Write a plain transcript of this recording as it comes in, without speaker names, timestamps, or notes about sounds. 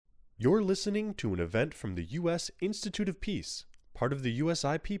You're listening to an event from the U.S. Institute of Peace, part of the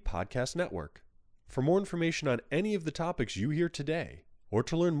USIP Podcast Network. For more information on any of the topics you hear today, or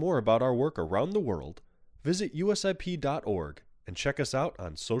to learn more about our work around the world, visit usip.org and check us out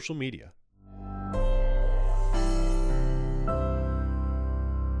on social media.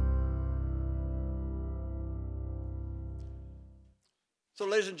 So,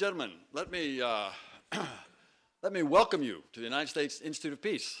 ladies and gentlemen, let me welcome you to the United States Institute of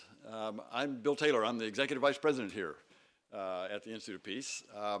Peace. I'm Bill Taylor. I'm the Executive Vice President here at the Institute of Peace.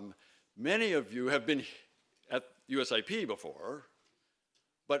 Many of you have been at USIP before,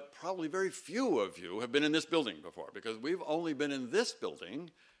 but probably very few of you have been in this building before, because we've only been in this building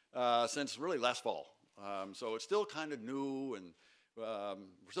since really last fall. So it's still kind of new, and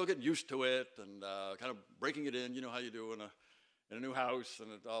we're still getting used to it and kind of breaking it in. You know how you do in a new house,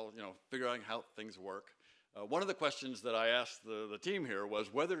 and it all, figuring out how things work. One of the questions that I asked the team here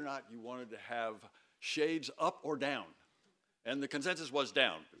was whether or not you wanted to have shades up or down. And the consensus was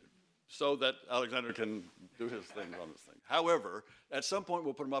down, so that Alexander can do his thing on this thing. However, at some point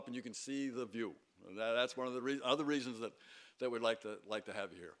we'll put them up and you can see the view. And that's one of the other reasons that we'd like to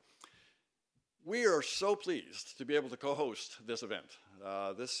have you here. We are so pleased to be able to co-host this event.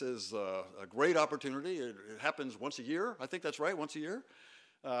 This is a great opportunity. It happens once a year. I think that's right, once a year.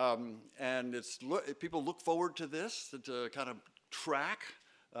 And people look forward to this, to kind of track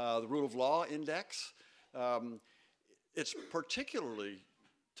the Rule of Law Index. It's particularly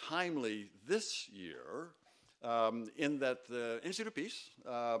timely this year in that the Institute of Peace,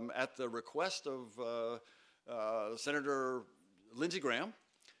 at the request of Senator Lindsey Graham,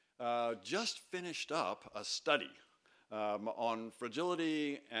 just finished up a study on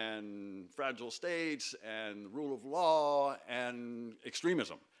fragility and fragile states and rule of law and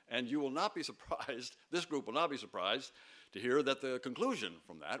extremism. And you will not be surprised, this group will not be surprised to hear that the conclusion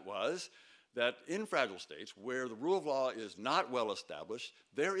from that was that in fragile states where the rule of law is not well established,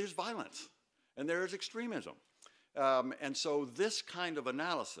 there is violence and there is extremism. And so this kind of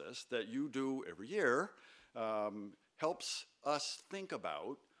analysis that you do every year helps us think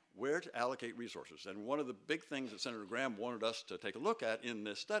about where to allocate resources. And one of the big things that Senator Graham wanted us to take a look at in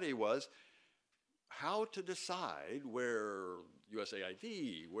this study was how to decide where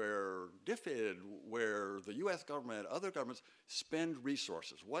USAID, where DFID, where the US government, other governments spend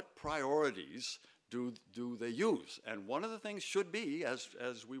resources. What priorities do they use? And one of the things should be, as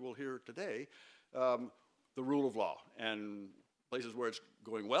we will hear today, the rule of law. And places where it's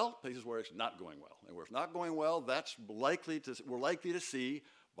going well, places where it's not going well. And where it's not going well, we're likely to see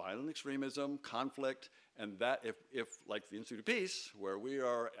violent extremism, conflict, and that if like the Institute of Peace, where we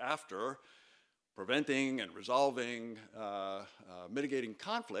are after preventing and resolving, mitigating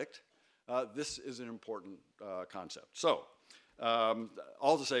conflict, this is an important concept. So,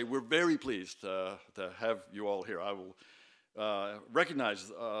 all to say, we're very pleased to have you all here. I will recognize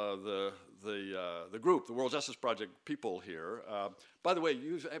the group, the World Justice Project people here. By the way,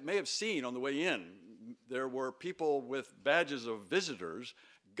 you may have seen on the way in, there were people with badges of visitors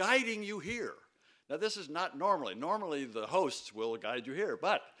guiding you here. Now, this is not normally the hosts will guide you here,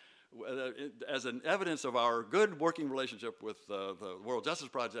 but as an evidence of our good working relationship with the World Justice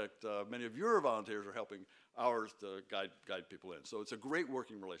Project, many of your volunteers are helping ours to guide people in. So it's a great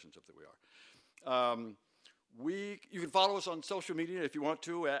working relationship that we are. You can follow us on social media if you want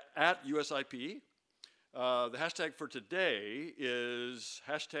to at USIP. The hashtag for today is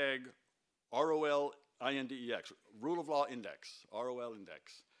hashtag ROLINDEX, Rule of Law Index, ROL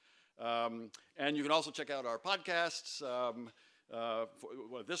Index. And you can also check out our podcasts,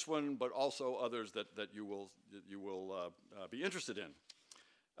 this one, but also others that you will be interested in.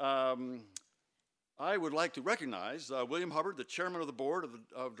 I would like to recognize William Hubbard, the chairman of the board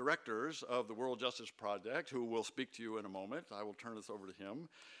of directors of the World Justice Project, who will speak to you in a moment. I will turn this over to him.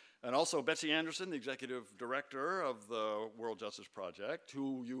 And also Betsy Anderson, the executive director of the World Justice Project,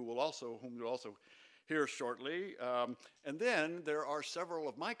 whom you'll also hear shortly. And then there are several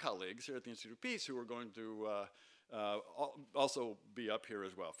of my colleagues here at the Institute of Peace who are going to also be up here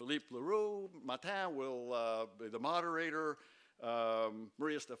as well. Philippe Leroux Martin will be the moderator.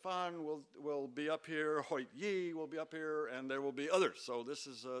 Maria Stefan will be up here. Hoyt Yi will be up here, and there will be others. So this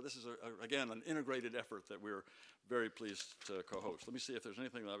is again an integrated effort that we're very pleased to co-host. Let me see if there's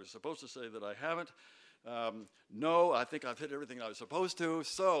anything that I was supposed to say that I haven't. No, I think I've hit everything I was supposed to.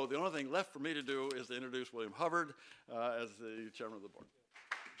 So the only thing left for me to do is to introduce William Hubbard as the chairman of the board.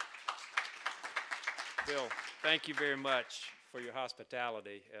 Bill, thank you very much for your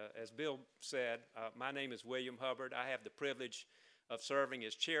hospitality. As Bill said, my name is William Hubbard. I have the privilege of serving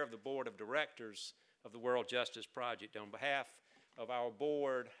as chair of the board of directors of the World Justice Project. On behalf of our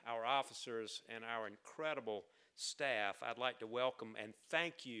board, our officers, and our incredible staff, I'd like to welcome and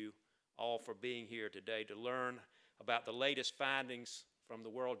thank you all for being here today to learn about the latest findings from the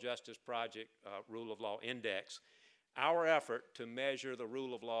World Justice Project Rule of Law Index, our effort to measure the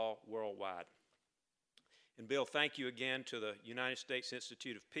rule of law worldwide. And Bill, thank you again to the United States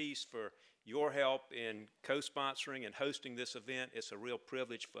Institute of Peace for your help in co-sponsoring and hosting this event. It's a real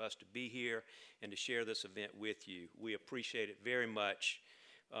privilege for us to be here and to share this event with you. We appreciate it very much.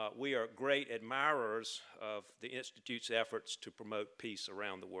 We are great admirers of the Institute's efforts to promote peace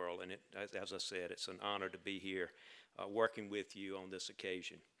around the world, and as I said, it's an honor to be here working with you on this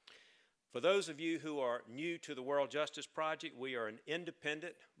occasion. For those of you who are new to the World Justice Project, we are an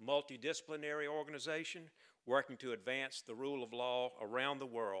independent, multidisciplinary organization working to advance the rule of law around the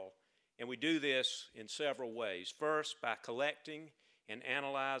world, and we do this in several ways. First, by collecting and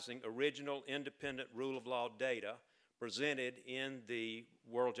analyzing original independent rule of law data presented in the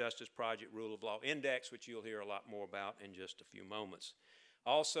World Justice Project Rule of Law Index, which you'll hear a lot more about in just a few moments.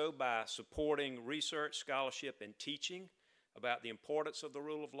 Also, by supporting research, scholarship, and teaching about the importance of the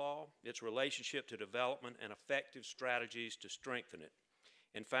rule of law, its relationship to development, and effective strategies to strengthen it.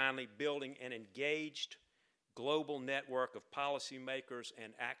 And finally, building an engaged global network of policymakers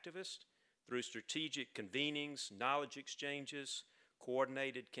and activists through strategic convenings, knowledge exchanges,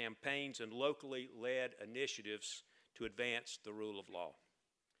 coordinated campaigns, and locally led initiatives to advance the rule of law.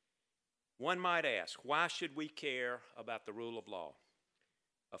 One might ask, why should we care about the rule of law?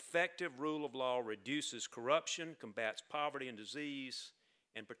 Effective rule of law reduces corruption, combats poverty and disease,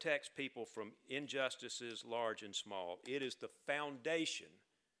 and protects people from injustices large and small. It is the foundation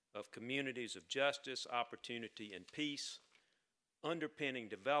of communities of justice, opportunity, and peace, underpinning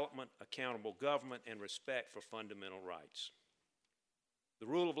development, accountable government, and respect for fundamental rights. The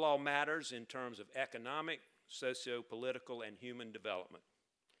rule of law matters in terms of economic, socio-political, and human development.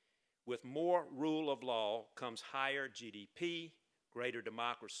 With more rule of law comes higher GDP, greater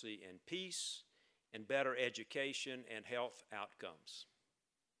democracy and peace, and better education and health outcomes.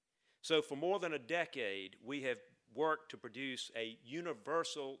 So for more than a decade, we have worked to produce a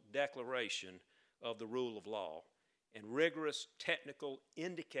universal declaration of the rule of law and rigorous technical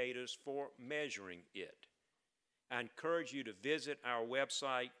indicators for measuring it. I encourage you to visit our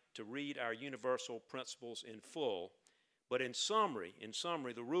website to read our universal principles in full, but in summary,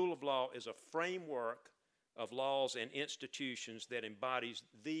 the rule of law is a framework of laws and institutions that embodies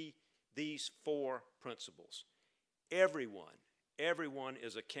these four principles. Everyone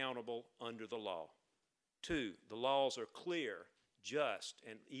is accountable under the law. 2, the laws are clear, just,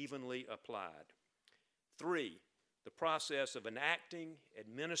 and evenly applied. 3, the process of enacting,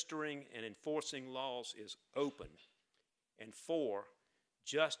 administering, and enforcing laws is open. And 4,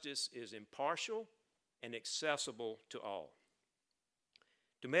 justice is impartial and accessible to all.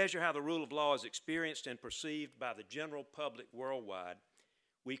 To measure how the rule of law is experienced and perceived by the general public worldwide,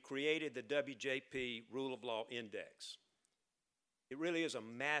 we created the WJP Rule of Law Index. It really is a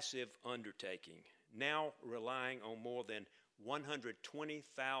massive undertaking, now relying on more than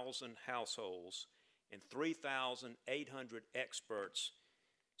 120,000 households and 3,800 expert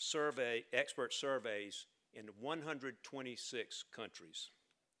surveys in 126 countries.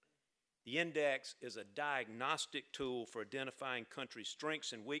 The index is a diagnostic tool for identifying countries'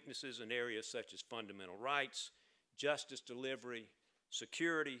 strengths and weaknesses in areas such as fundamental rights, justice delivery,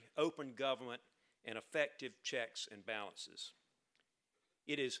 security, open government, and effective checks and balances.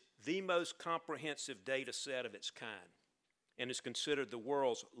 It is the most comprehensive data set of its kind and is considered the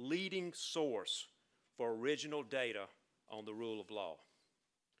world's leading source for original data on the rule of law.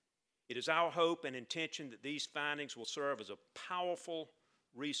 It is our hope and intention that these findings will serve as a powerful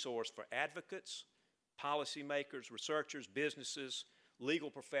resource for advocates, policymakers, researchers, businesses, legal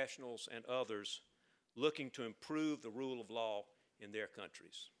professionals, and others looking to improve the rule of law in their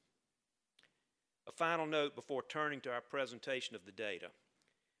countries. A final note before turning to our presentation of the data.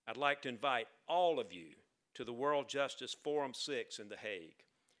 I'd like to invite all of you to the World Justice Forum 6 in The Hague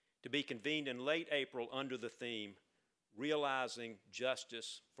to be convened in late April under the theme, Realizing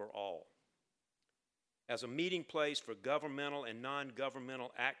Justice for All. As a meeting place for governmental and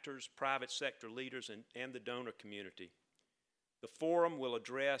non-governmental actors, private sector leaders, and the donor community, the forum will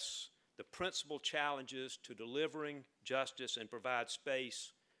address the principal challenges to delivering justice and provide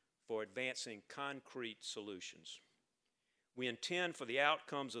space for advancing concrete solutions. We intend for the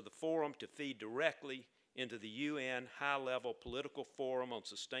outcomes of the forum to feed directly into the UN High-Level Political Forum on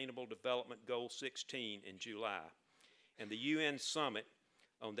Sustainable Development Goal 16 in July, and the UN Summit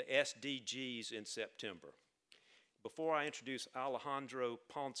on the SDGs in September. Before I introduce Alejandro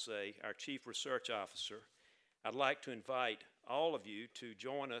Ponce, our Chief Research Officer, I'd like to invite all of you to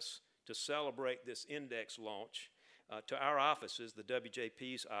join us to celebrate this index launch to our offices, the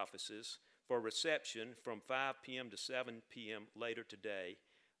WJP's offices, for reception from 5 p.m. to 7 p.m. later today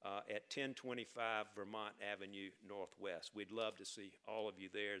at 1025 Vermont Avenue Northwest. We'd love to see all of you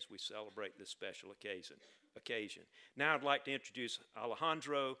there as we celebrate this special occasion. Now I'd like to introduce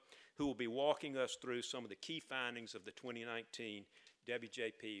Alejandro, who will be walking us through some of the key findings of the 2019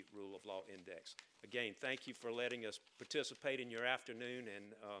 WJP Rule of Law Index. Again, thank you for letting us participate in your afternoon,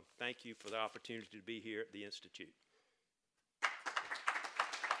 and thank you for the opportunity to be here at the Institute.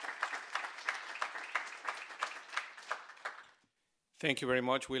 Thank you very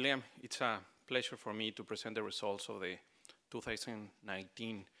much, William. It's a pleasure for me to present the results of the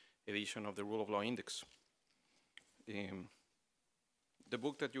 2019 edition of the Rule of Law Index. The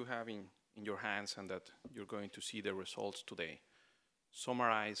book that you have in your hands and that you're going to see the results today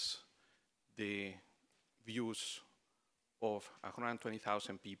summarize the views of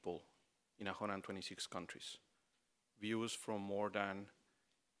 120,000 people in 126 countries, views from more than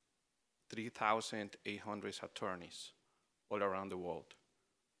 3,800 attorneys all around the world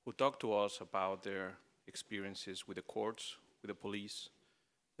who talk to us about their experiences with the courts, with the police,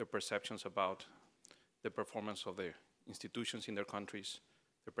 their perceptions about the performance of the institutions in their countries,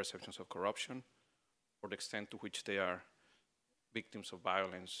 their perceptions of corruption, or the extent to which they are victims of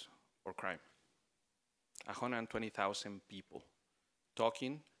violence or crime. 120,000 people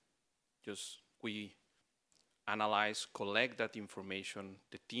talking. Just we analyze, collect that information.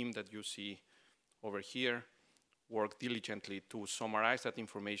 The team that you see over here work diligently to summarize that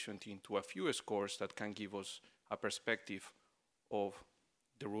information into a few scores that can give us a perspective of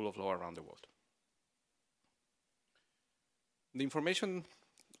the rule of law around the world. The information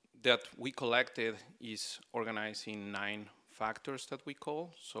that we collected is organized in 9 factors that we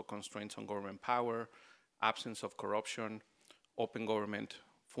call, so constraints on government power, absence of corruption, open government,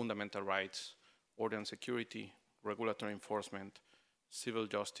 fundamental rights, order and security, regulatory enforcement, civil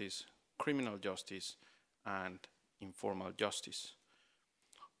justice, criminal justice, and informal justice.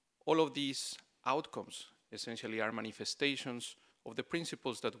 All of these outcomes essentially are manifestations of the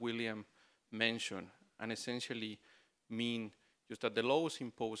principles that William mentioned, and essentially mean just that the laws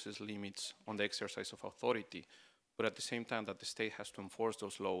imposes limits on the exercise of authority, but at the same time that the state has to enforce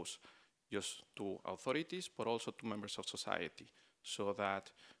those laws just to authorities, but also to members of society, so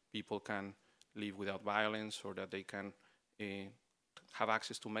that people can live without violence, or that they can have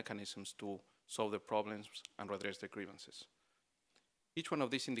access to mechanisms to solve the problems and redress the grievances. Each one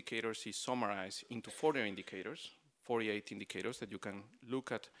of these indicators is summarized into 40 indicators, 48 indicators that you can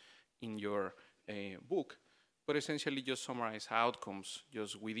look at in your book, but essentially just summarize outcomes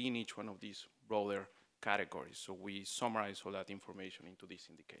just within each one of these broader categories. So we summarize all that information into these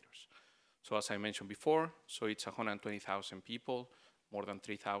indicators. So as I mentioned before, so it's 120,000 people, more than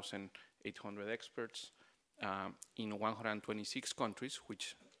 3,800 experts in 126 countries,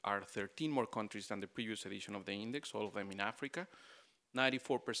 which are 13 more countries than the previous edition of the index, all of them in Africa,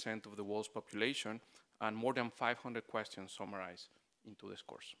 94% of the world's population, and more than 500 questions summarized into the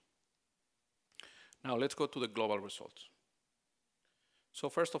scores. Now let's go to the global results. So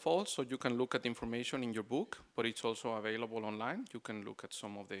first of all, so you can look at the information in your book, but it's also available online. You can look at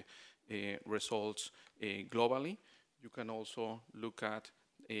some of the results globally. You can also look at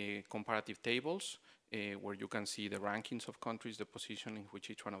comparative tables where you can see the rankings of countries, the position in which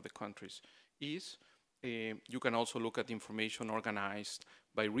each one of the countries is. You can also look at information organized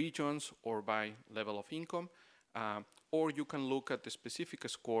by regions or by level of income, or you can look at the specific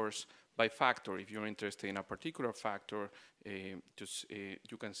scores by factor. If you're interested in a particular factor,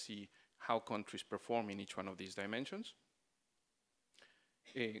 you can see how countries perform in each one of these dimensions.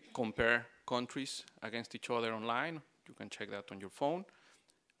 Compare countries against each other online. You can check that on your phone.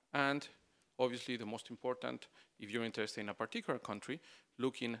 And obviously the most important, if you're interested in a particular country,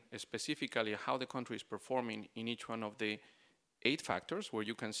 looking specifically at how the country is performing in each one of the 8 factors, where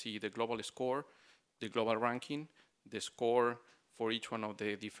you can see the global score, the global ranking, the score for each one of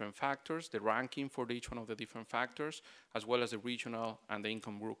the different factors, the ranking for each one of the different factors, as well as the regional and the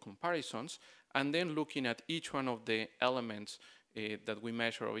income group comparisons, and then looking at each one of the elements that we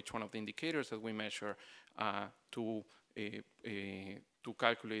measure, or each one of the indicators that we measure to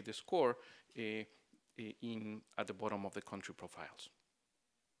calculate the score at the bottom of the country profiles.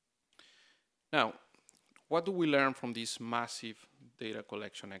 Now, what do we learn from this massive data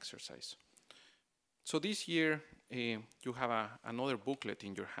collection exercise? So this year, you have another booklet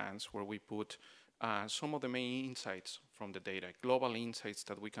in your hands where we put some of the main insights from the data, global insights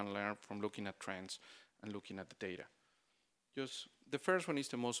that we can learn from looking at trends and looking at the data. Just the first one is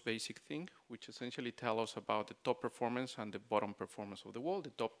the most basic thing, which essentially tells us about the top performance and the bottom performance of the world.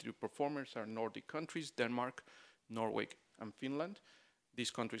 The top 3 performers are Nordic countries, Denmark, Norway, and Finland.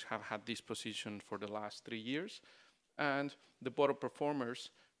 These countries have had this position for the last 3 years. And the bottom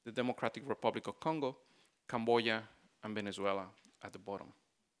performers, the Democratic Republic of Congo, Cambodia, and Venezuela at the bottom.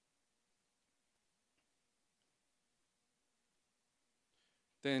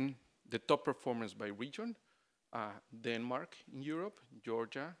 Then the top performers by region, Denmark in Europe,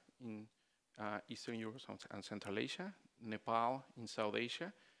 Georgia in Eastern Europe and Central Asia, Nepal in South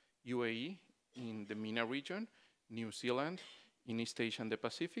Asia, UAE in the MENA region, New Zealand in East Asia and the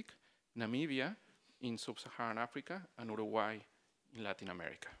Pacific, Namibia in Sub-Saharan Africa, and Uruguay in Latin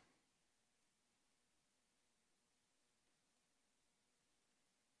America.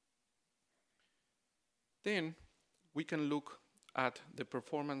 Then we can look at the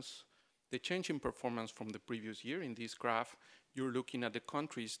performance, the change in performance from the previous year. In this graph, you're looking at the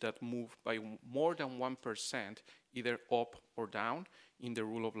countries that move by more than 1%, either up or down in the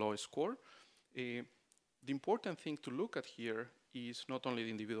rule of law score. The important thing to look at here is not only the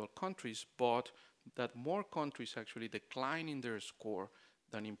individual countries, but that more countries actually decline in their score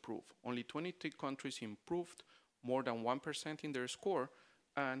than improve. Only 23 countries improved more than 1% in their score,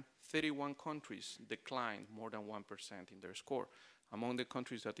 and 31 countries declined more than 1% in their score. Among the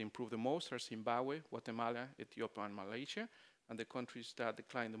countries that improved the most are Zimbabwe, Guatemala, Ethiopia, and Malaysia, and the countries that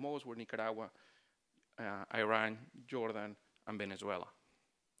declined the most were Nicaragua, Iran, Jordan, and Venezuela.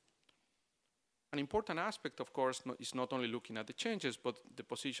 An important aspect, of course, is not only looking at the changes, but the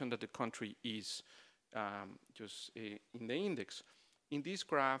position that the country is in the index. In this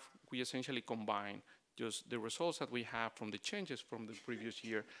graph, we essentially combine just the results that we have from the changes from the previous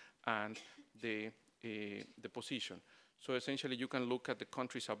year and the position. So essentially, you can look at the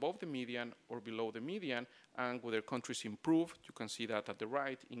countries above the median or below the median, and whether countries improved, you can see that at the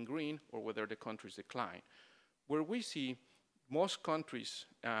right in green, or whether the countries decline. Where we see most countries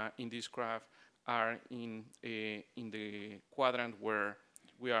in this graph are in the quadrant where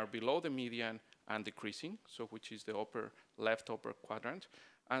we are below the median and decreasing, so which is the upper left upper quadrant.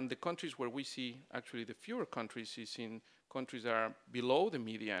 And the countries where we see actually the fewer countries is in countries that are below the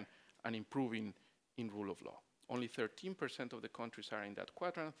median and improving in rule of law. Only 13% of the countries are in that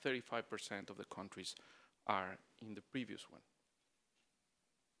quadrant, 35% of the countries are in the previous one.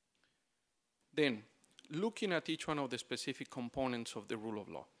 Then, looking at each one of the specific components of the rule of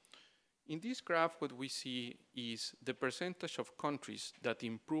law. In this graph, what we see is the percentage of countries that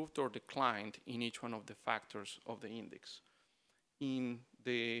improved or declined in each one of the factors of the index. In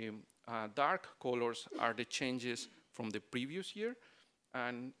the dark colors are the changes from the previous year,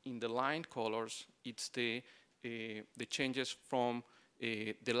 and in the lined colors, it's the changes from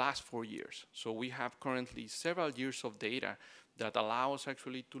the last 4 years. So we have currently several years of data that allow us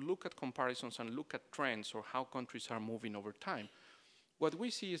actually to look at comparisons and look at trends or how countries are moving over time. What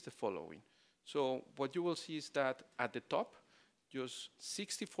we see is the following. So what you will see is that at the top, just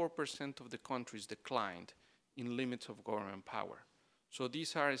 64% of the countries declined in limits of government power. So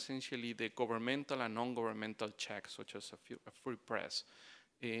these are essentially the governmental and non-governmental checks, such as a free press,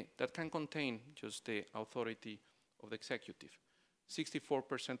 that can contain just the authority of the executive.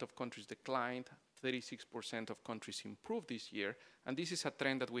 64% of countries declined, 36% of countries improved this year, and this is a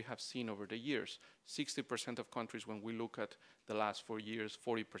trend that we have seen over the years. 60% of countries, when we look at the last 4 years,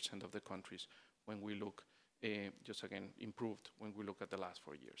 40% of the countries, when we look, just again, improved when we look at the last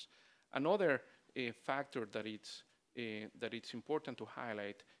 4 years. Another factor that it's important to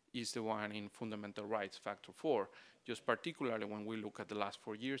highlight is the one in fundamental rights, factor 4. Just particularly when we look at the last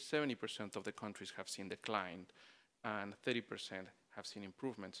 4 years, 70% of the countries have seen decline, and 30% have seen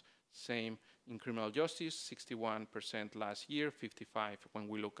improvements. Same in criminal justice, 61% last year, 55% when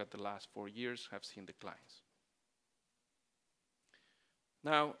we look at the last 4 years have seen declines.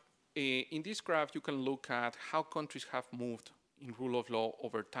 Now, in this graph, you can look at how countries have moved in rule of law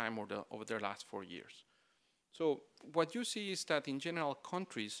over time or over their last 4 years. So what you see is that in general,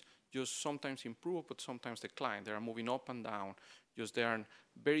 countries just sometimes improve, but sometimes decline. They are moving up and down. Just there are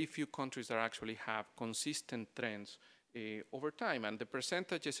very few countries that actually have consistent trends over time. And the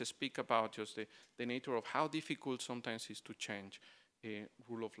percentages speak about just the nature of how difficult sometimes is to change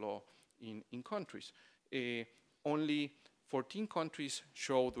rule of law in countries. Only 14 countries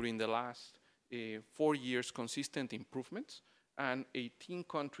show during the last 4 years consistent improvements, and 18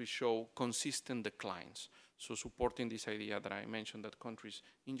 countries show consistent declines. So supporting this idea that I mentioned, that countries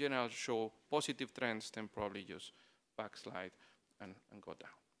in general show positive trends, then probably just backslide and go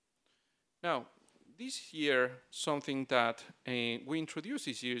down. Now, this year, something that we introduced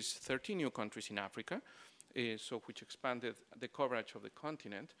this year is 13 new countries in Africa. which expanded the coverage of the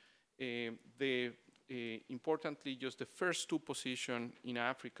continent. Importantly, just the first two positions in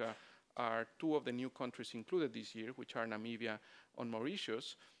Africa are two of the new countries included this year, which are Namibia and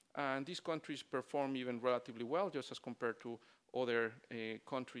Mauritius. And these countries perform even relatively well, just as compared to other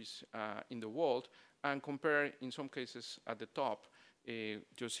countries in the world, and compare, in some cases, at the top,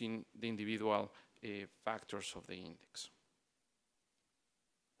 just in the individual factors of the index.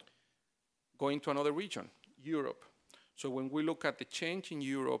 Going to another region, Europe. So when we look at the change in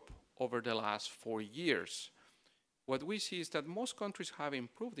Europe over the last 4 years, what we see is that most countries have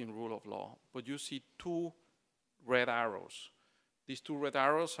improved in rule of law, but you see two red arrows. These two red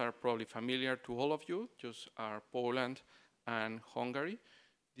arrows are probably familiar to all of you, just are Poland and Hungary.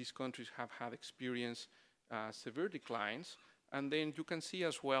 These countries have had experienced severe declines, and then you can see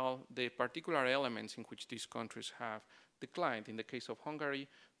as well the particular elements in which these countries have declined. In the case of Hungary,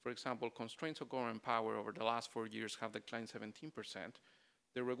 for example, constraints of government power over the last 4 years have declined 17%.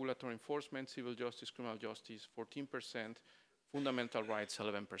 The regulatory enforcement, civil justice, criminal justice, 14%, fundamental rights,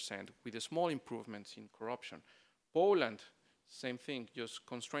 11%, with small improvements in corruption. Poland, same thing, just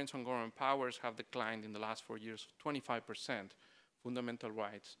constraints on government powers have declined in the last 4 years, 25%, fundamental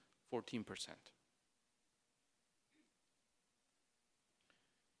rights, 14%.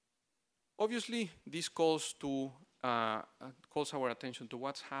 Obviously, this calls our attention to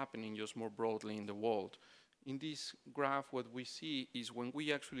what's happening just more broadly in the world. In this graph, what we see is when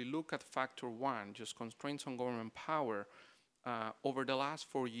we actually look at factor one, just constraints on government power, over the last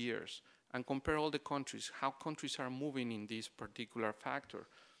 4 years, and compare all the countries, how countries are moving in this particular factor,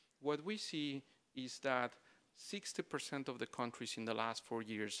 what we see is that 60% of the countries in the last 4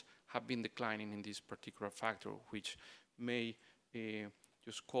 years have been declining in this particular factor, which may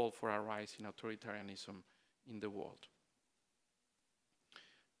just call for a rise in authoritarianism in the world.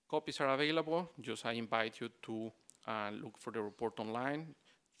 Copies are available. Just I invite you to look for the report online.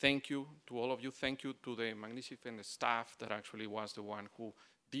 Thank you to all of you. Thank you to the magnificent staff that actually was the one who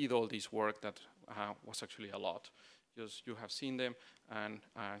did all this work that was actually a lot. Just you have seen them, and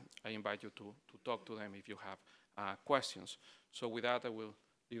I invite you to talk to them if you have questions. So with that, I will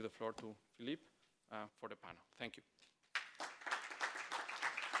leave the floor to Philippe for the panel. Thank you.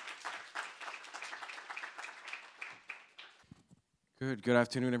 Good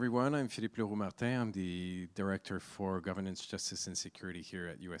afternoon, everyone. I'm Philippe Leroux-Martin. I'm the Director for Governance, Justice, and Security here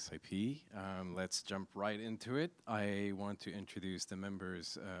at USIP. Let's jump right into it. I want to introduce the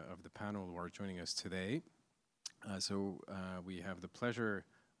members of the panel who are joining us today. We have the pleasure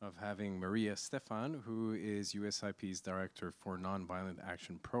of having Maria Stephan, who is USIP's Director for Nonviolent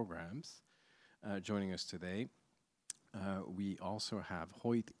Action Programs, joining us today. We also have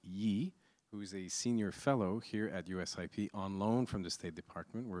Hoyt Yi, who's a senior fellow here at USIP on loan from the State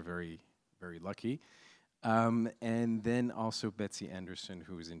Department. We're very, very lucky. And then also Betsy Anderson,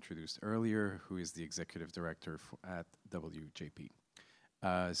 who was introduced earlier, who is the executive director at WJP.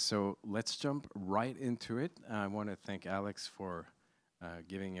 So let's jump right into it. I want to thank Alex for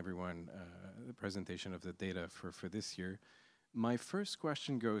giving everyone the presentation of the data for this year. My first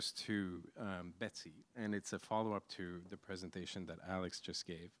question goes to Betsy, and it's a follow-up to the presentation that Alex just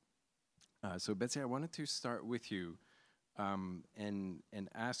gave. So Betsy, I wanted to start with you and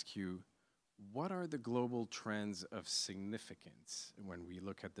ask you, what are the global trends of significance when we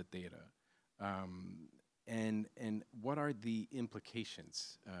look at the data? And what are the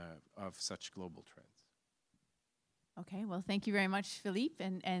implications of such global trends? Okay, well, thank you very much, Philippe,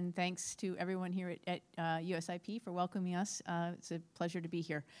 and thanks to everyone here at USIP for welcoming us. It's a pleasure to be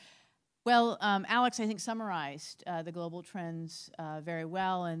here. Well, Alex, I think, summarized the global trends very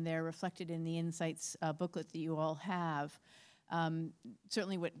well, and they're reflected in the Insights booklet that you all have.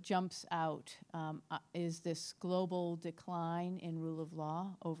 Certainly what jumps out is this global decline in rule of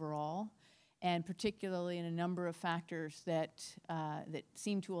law overall, and particularly in a number of factors that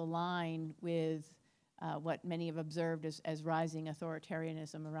seem to align with what many have observed as rising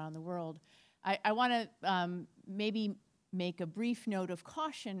authoritarianism around the world. I want to maybe make a brief note of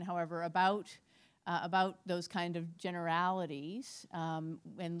caution, however, about those kind of generalities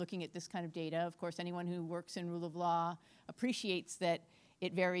when looking at this kind of data. Of course, anyone who works in rule of law appreciates that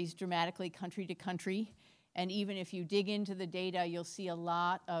it varies dramatically country to country. And even if you dig into the data, you'll see a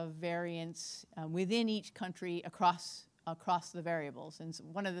lot of variance within each country across the variables. And so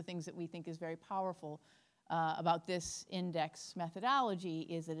one of the things that we think is very powerful about this index methodology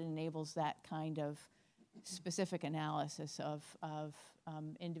is that it enables that kind of specific analysis of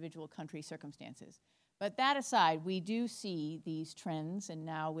individual country circumstances. But that aside, we do see these trends, and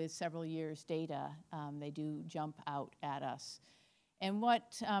now with several years' data, they do jump out at us. And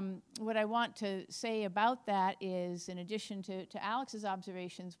what I want to say about that is, in addition to Alex's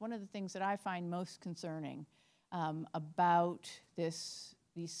observations, one of the things that I find most concerning about these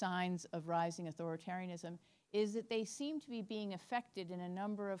signs of rising authoritarianism is that they seem to be being affected in a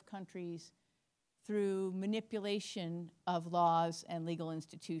number of countries through manipulation of laws and legal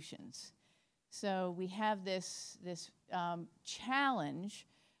institutions. So we have this challenge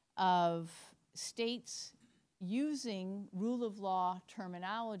of states using rule of law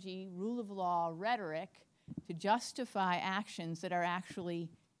terminology, rule of law rhetoric to justify actions that are actually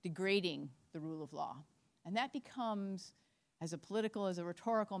degrading the rule of law. And that becomes, as a political, as a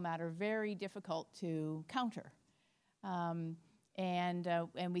rhetorical matter, very difficult to counter. And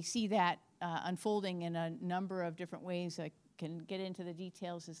we see that unfolding in a number of different ways. I can get into the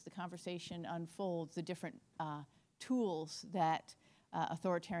details as the conversation unfolds, the different tools that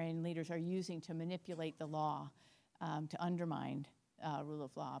authoritarian leaders are using to manipulate the law, to undermine rule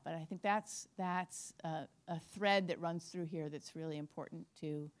of law. But I think that's a thread that runs through here that's really important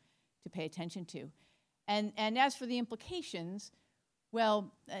to pay attention to. And as for the implications,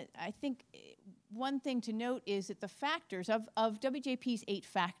 well, I think one thing to note is that the factors of WJP's 8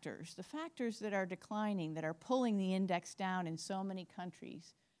 factors, the factors that are declining, that are pulling the index down in so many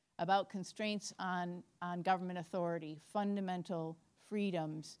countries about constraints on government authority, fundamental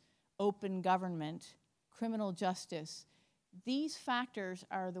freedoms, open government, criminal justice, these factors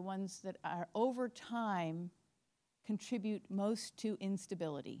are the ones that are over time contribute most to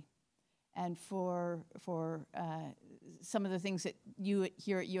instability. And for some of the things that you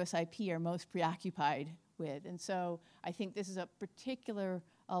here at USIP are most preoccupied with. And so I think this is a particular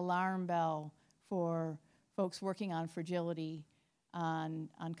alarm bell for folks working on fragility, on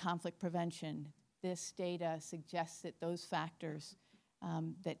conflict prevention. This data suggests that those factors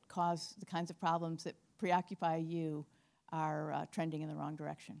that cause the kinds of problems that preoccupy you are trending in the wrong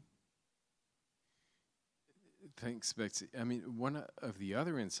direction. Thanks, Betsy. I mean, one of the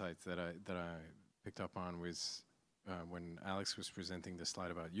other insights that I picked up on was when Alex was presenting the slide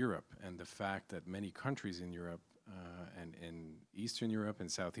about Europe and the fact that many countries in Europe and in Eastern Europe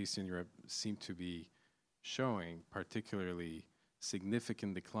and Southeastern Europe seem to be showing particularly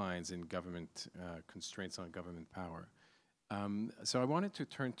significant declines in government constraints on government power. So I wanted to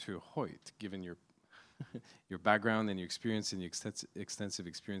turn to Hoyt, given your your background and your experience and your extensive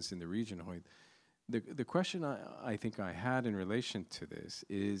experience in the region, Hoyt. The question I think I had in relation to this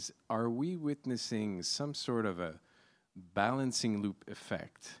is, are we witnessing some sort of a balancing loop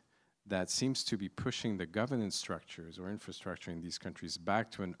effect that seems to be pushing the governance structures or infrastructure in these countries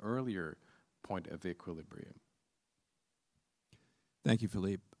back to an earlier point of equilibrium? Thank you,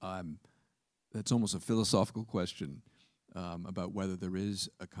 Philippe. That's almost a philosophical question about whether there is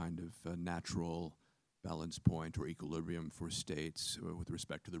a kind of natural balance point or equilibrium for states with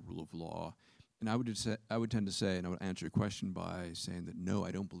respect to the rule of law. And I would tend to say, and I would answer your question by saying that no,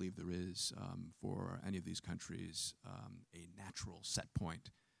 I don't believe there is for any of these countries a natural set point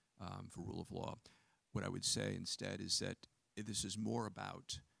for rule of law. What I would say instead is that this is more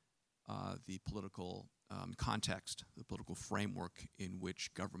about the political context, the political framework in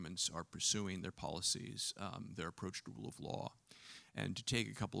which governments are pursuing their policies, their approach to rule of law. And to take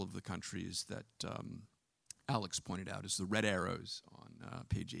a couple of the countries that Alex pointed out as the red arrows on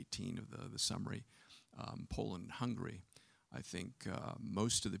page 18 of the summary, Poland and Hungary. I think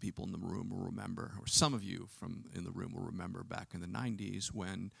most of the people in the room will remember, or some of you in the room will remember back in the 90s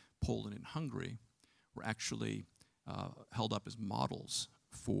when Poland and Hungary were actually held up as models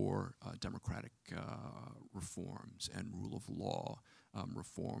for democratic reforms and rule of law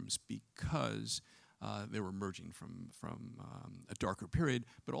reforms because they were emerging from a darker period,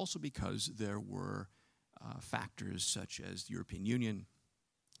 but also because there were factors such as the European Union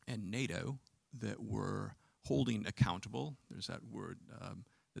and NATO that were holding accountable. There's that word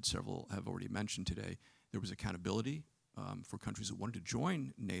that several have already mentioned today. There was accountability for countries that wanted to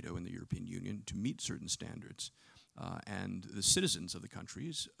join NATO and the European Union to meet certain standards. And the citizens of the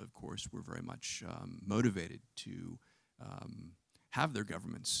countries, of course, were very much motivated to have their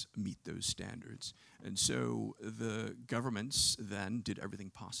governments meet those standards. And so the governments then did everything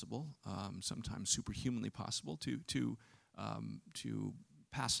possible, sometimes superhumanly possible, to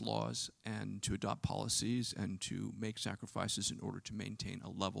pass laws and to adopt policies and to make sacrifices in order to maintain a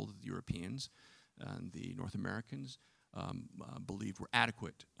level that the Europeans and the North Americans believed were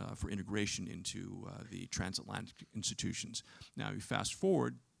adequate for integration into the transatlantic institutions. Now, you fast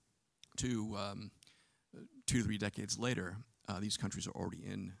forward to 2-3 decades later, these countries are already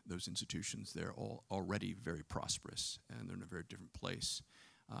in those institutions. They're all already very prosperous, and they're in a very different place.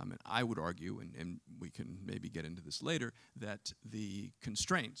 And I would argue, and we can maybe get into this later, that the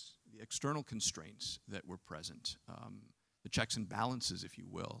constraints, the external constraints that were present, the checks and balances, if you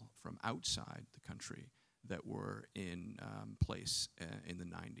will, from outside the country that were in place in the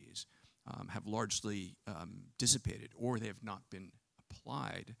 90s have largely dissipated, or they have not been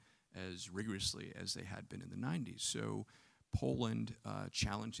applied as rigorously as they had been in the 90s. So Poland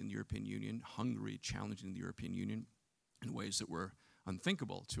challenging the European Union, Hungary challenging the European Union in ways that were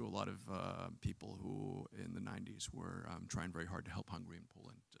unthinkable to a lot of people who in the 90s were trying very hard to help Hungary and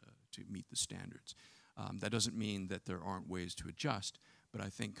Poland to meet the standards. That doesn't mean that there aren't ways to adjust, but I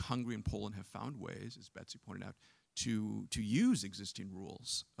think Hungary and Poland have found ways, as Betsy pointed out, to use existing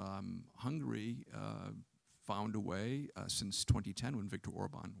rules. Hungary found a way since 2010 when Viktor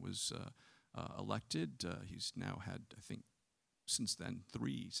Orban was elected. He's now had, I think, since then,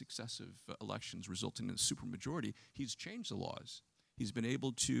 3 successive elections resulting in a supermajority. He's changed the laws. He's been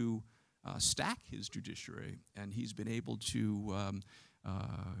able to stack his judiciary, and he's been able to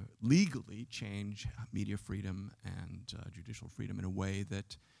legally change media freedom and judicial freedom in a way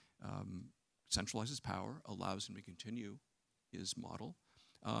that centralizes power, allows him to continue his model,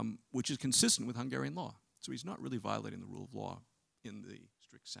 which is consistent with Hungarian law. So he's not really violating the rule of law in the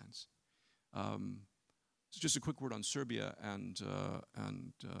strict sense. So just a quick word on Serbia and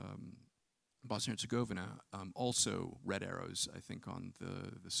Bosnia-Herzegovina. Also red arrows, I think, on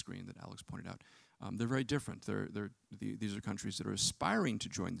the screen that Alex pointed out. They're very different. These are countries that are aspiring to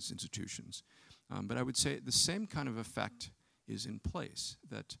join these institutions. But I would say the same kind of effect is in place,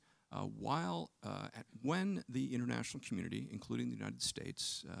 that when the international community, including the United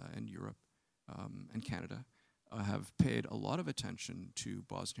States and Europe and Canada, have paid a lot of attention to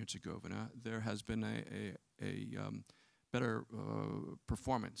Bosnia-Herzegovina, there has been a better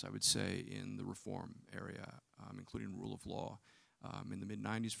performance, I would say, in the reform area, including rule of law. In the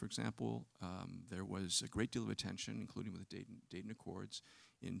mid-90s, for example, there was a great deal of attention, including with the Dayton Accords,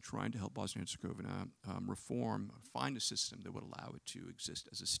 in trying to help Bosnia-Herzegovina reform, find a system that would allow it to exist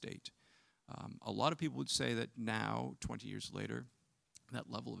as a state. A lot of people would say that now, 20 years later, that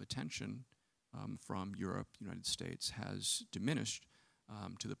level of attention from Europe, the United States, has diminished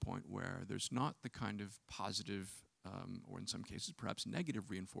to the point where there's not the kind of positive, or in some cases perhaps negative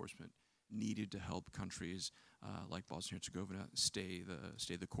reinforcement needed to help countries like Bosnia-Herzegovina stay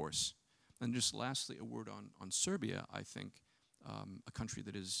the course. And just lastly, a word on Serbia. I think a country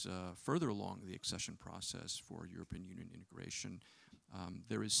that is further along the accession process for European Union integration.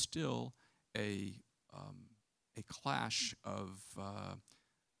 There is still a clash of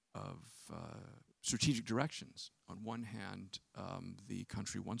strategic directions. On one hand, the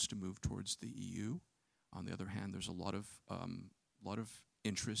country wants to move towards the EU. On the other hand, there's a lot of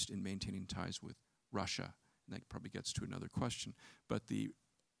interest in maintaining ties with Russia. And that probably gets to another question. But the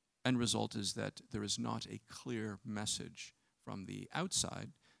end result is that there is not a clear message from the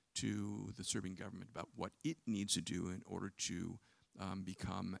outside to the Serbian government about what it needs to do in order to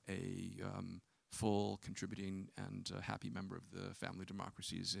become a full, contributing, and happy member of the family of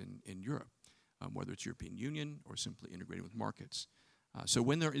democracies in Europe, whether it's European Union or simply integrating with markets. So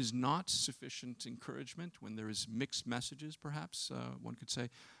when there is not sufficient encouragement, when there is mixed messages, perhaps, one could say,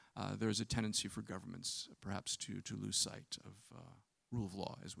 there is a tendency for governments perhaps to lose sight of rule of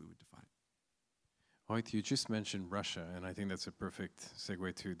law as we would define it. Hoyt, you just mentioned Russia, and I think that's a perfect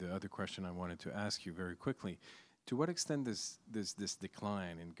segue to the other question I wanted to ask you very quickly. To what extent does this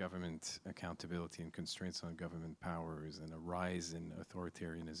decline in government accountability and constraints on government powers and a rise in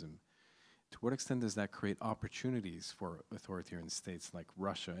authoritarianism, to what extent does that create opportunities for authoritarian states like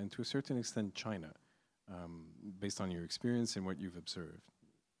Russia and to a certain extent China, based on your experience and what you've observed?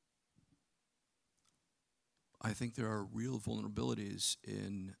 I think there are real vulnerabilities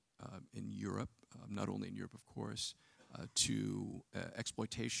in Europe, not only in Europe, of course, to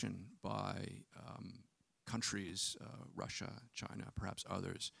exploitation by countries, Russia, China, perhaps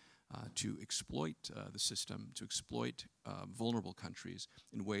others, to exploit the system, to exploit vulnerable countries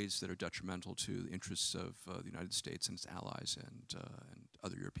in ways that are detrimental to the interests of the United States and its allies and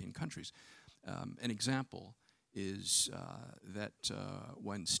other European countries. An example is that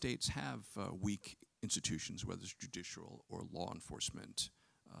when states have weak institutions, whether it's judicial or law enforcement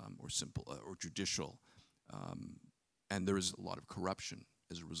or simple or judicial, and there is a lot of corruption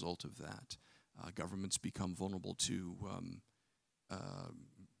as a result of that, governments become vulnerable to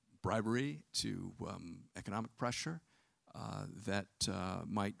bribery, to economic pressure that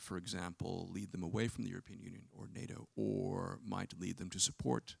might, for example, lead them away from the European Union or NATO, or might lead them to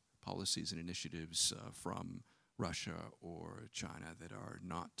support policies and initiatives from Russia or China that are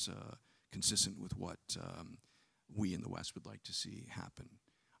not consistent with what we in the West would like to see happen.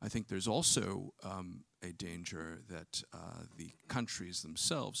 I think there's also a danger that the countries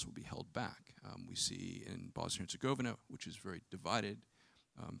themselves will be held back. We see in Bosnia-Herzegovina, which is very divided,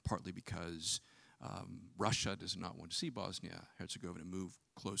 partly because Russia does not want to see Bosnia-Herzegovina move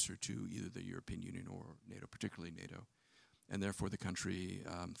closer to either the European Union or NATO, particularly NATO. And therefore the country,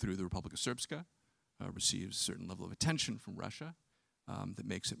 through the Republic of Srpska, receives a certain level of attention from Russia that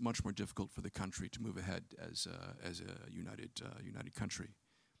makes it much more difficult for the country to move ahead as a united country.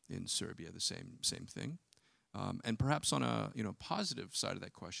 In Serbia, the same thing. And perhaps on a positive side of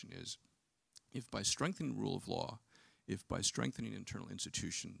that question is, if by strengthening rule of law, if by strengthening internal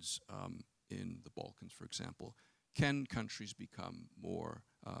institutions in the Balkans, for example, can countries become more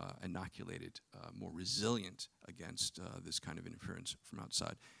inoculated, more resilient against this kind of interference from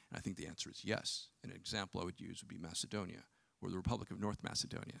outside? And I think the answer is yes. An example I would use would be Macedonia, or the Republic of North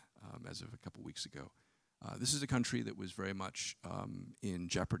Macedonia, as of a couple weeks ago. This is a country that was very much in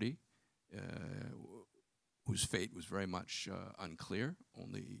jeopardy, whose fate was very much unclear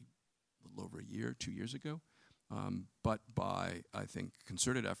only a little over a year, 2 years ago. But by, I think,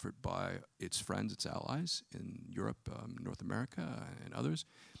 concerted effort by its friends, its allies in Europe, North America, and others,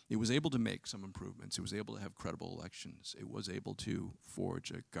 it was able to make some improvements. It was able to have credible elections. It was able to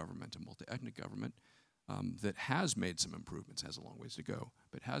forge a government, a multi-ethnic government, that has made some improvements, has a long ways to go,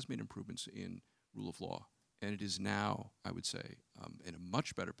 but has made improvements in rule of law. And it is now, I would say, in a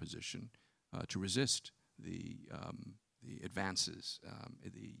much better position to resist the advances,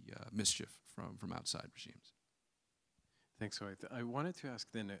 the mischief from outside regimes. Thanks, White. I wanted to ask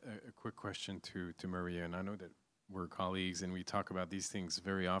then a quick question to Maria, and I know that we're colleagues and we talk about these things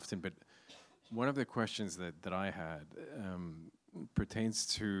very often, but one of the questions that I had pertains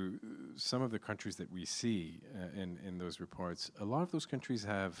to some of the countries that we see in those reports. A lot of those countries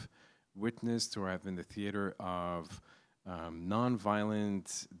have witnessed or have been the theater of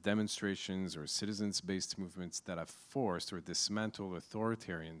nonviolent demonstrations or citizens-based movements that have forced or dismantled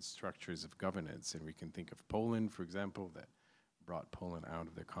authoritarian structures of governance. And we can think of Poland, for example, that brought Poland out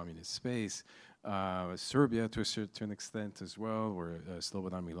of the communist space. Serbia, to a certain extent as well, where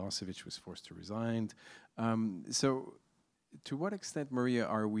Slobodan Milosevic was forced to resign. So to what extent, Maria,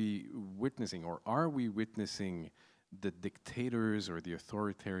 are we witnessing, or are we witnessing the dictators or the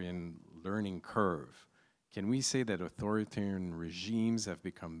authoritarian learning curve? Can we say that authoritarian regimes have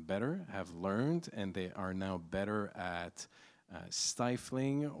become better, have learned, and they are now better at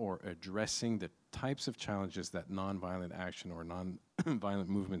stifling or addressing the types of challenges that nonviolent action or nonviolent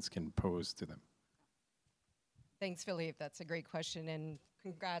movements can pose to them? Thanks, Philippe. That's a great question. And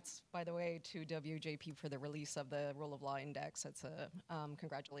congrats, by the way, to WJP for the release of the Rule of Law Index. That's a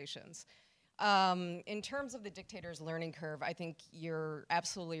congratulations. In terms of the dictator's learning curve, I think you're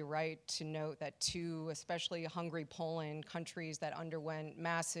absolutely right to note that two, especially Hungary, Poland, countries that underwent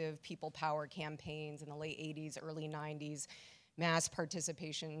massive people power campaigns in the late 80s, early 90s, mass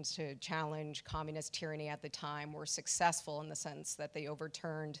participation to challenge communist tyranny at the time, were successful in the sense that they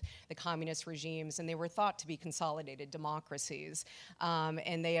overturned the communist regimes, and they were thought to be consolidated democracies.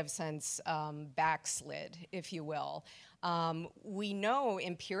 And they have since backslid, if you will. We know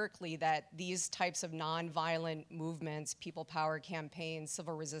empirically that these types of nonviolent movements, people power campaigns,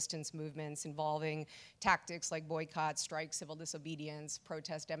 civil resistance movements involving tactics like boycott, strike, civil disobedience,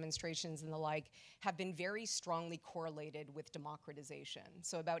 protest demonstrations, and the like, have been very strongly correlated with democratization.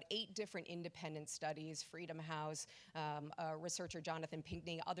 So about 8 different independent studies, Freedom House, researcher Jonathan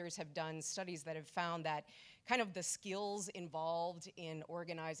Pinkney, others have done studies that have found that kind of the skills involved in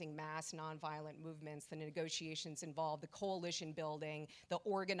organizing mass nonviolent movements, the negotiations involved, the coalition building, the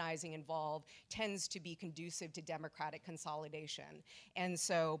organizing involved, tends to be conducive to democratic consolidation. And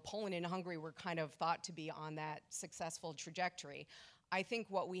so Poland and Hungary were kind of thought to be on that successful trajectory. I think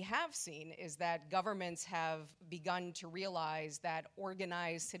what we have seen is that governments have begun to realize that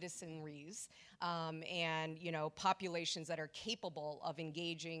organized citizenries and populations that are capable of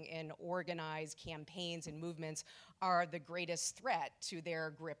engaging in organized campaigns and movements are the greatest threat to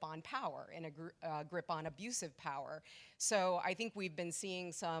their grip on power and a grip on abusive power. So I think we've been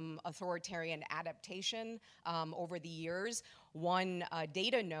seeing some authoritarian adaptation over the years. One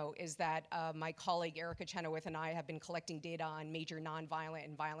data note is that my colleague Erica Chenoweth and I have been collecting data on major nonviolent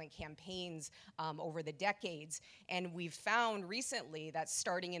and violent campaigns over the decades, and we've found recently that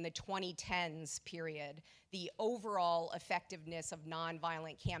starting in the 2010s period, the overall effectiveness of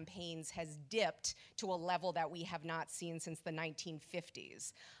nonviolent campaigns has dipped to a level that we have not seen since the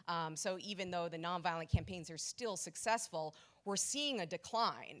 1950s. So even though the nonviolent campaigns are still successful, we're seeing a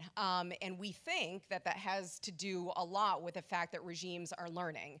decline. And we think that that has to do a lot with the fact that regimes are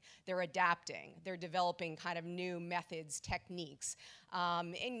learning. They're adapting. They're developing kind of new methods, techniques.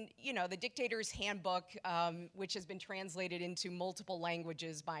 And, you know, the Dictator's Handbook, which has been translated into multiple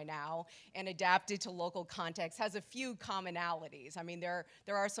languages by now and adapted to local context, has a few commonalities. I mean, there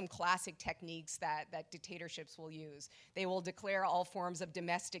are some classic techniques that dictatorships will use. They will declare all forms of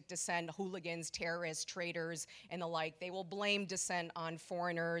domestic dissent, hooligans, terrorists, traitors, and the like. They will blame dissent on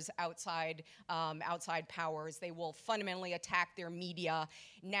foreigners, outside powers. They will fundamentally attack their media.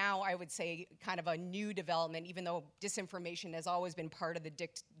 Now, I would say kind of a new development, even though disinformation has always been part of the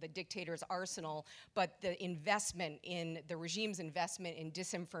dictator's arsenal, but the regime's investment in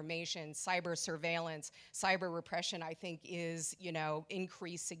disinformation, cyber surveillance, cyber repression, I think is, you know,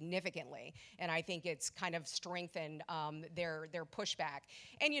 increased significantly. And I think it's kind of strengthened their pushback.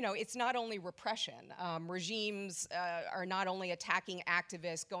 And, you know, it's not only repression. Regimes are not only attacking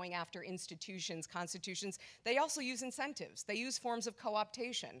activists, going after institutions, constitutions, they also use incentives. They use forms of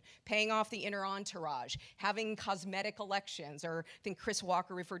co-optation, paying off the inner entourage, having cosmetic elections, or I think Chris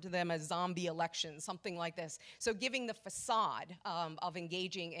Walker referred to them as zombie elections, something like this. So giving the facade of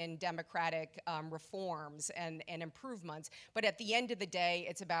engaging in democratic reforms and improvements, but at the end of the day,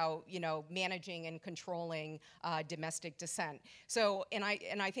 it's about, you know, managing and controlling domestic dissent. So, and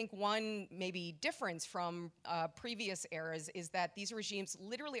I think one maybe difference from previous eras is that these regimes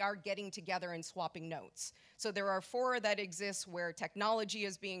literally are getting together and swapping notes. So there are fora that exist where technology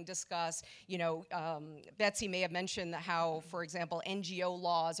is being discussed. You know, Betsy may have mentioned how, for example, NGO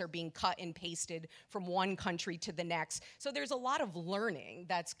laws are being cut and pasted from one country to the next. So there's a lot of learning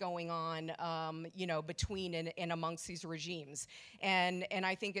that's going on, you know, between and amongst these regimes. And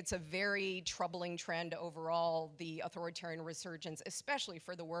I think it's a very troubling trend overall, the authoritarian resurgence, especially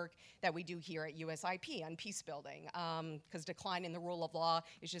for the work that we do here at USIP on peace building, because decline in the rule of law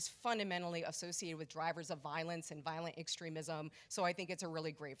is just fundamentally associated with drivers of violence and violent extremism. So I think it's a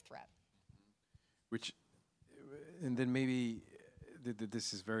really grave threat. And then maybe,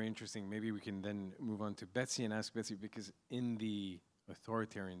 this is very interesting, maybe we can then move on to Betsy and ask Betsy, because in the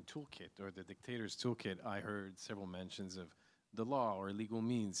authoritarian toolkit or the dictator's toolkit, I heard several mentions of the law or legal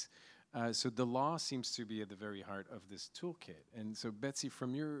means. So the law seems to be at the very heart of this toolkit. And so Betsy,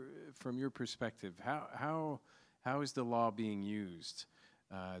 from your perspective, how is the law being used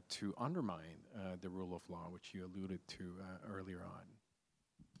to undermine the rule of law, which you alluded to earlier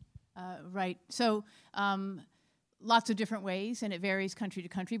on? Right. So lots of different ways, and it varies country to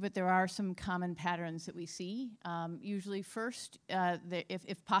country, but there are some common patterns that we see. Usually first,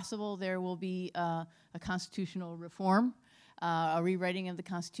 if possible, there will be a constitutional reform, a rewriting of the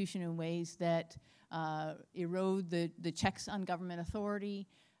Constitution in ways that erode the checks on government authority,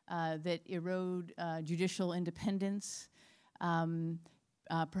 that erode judicial independence,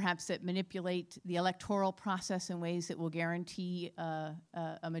 perhaps that manipulate the electoral process in ways that will guarantee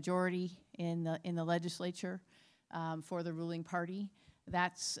a majority in the legislature for the ruling party.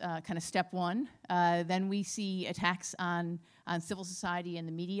 That's kind of step one. Then we see attacks on civil society and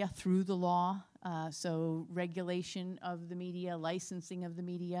the media through the law. So regulation of the media, licensing of the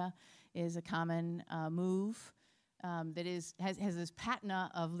media is a common move that has this patina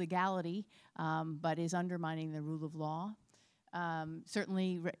of legality, but is undermining the rule of law.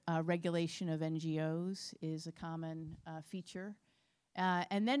 Certainly, regulation of NGOs is a common feature.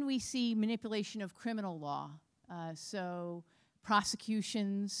 And then we see manipulation of criminal law. So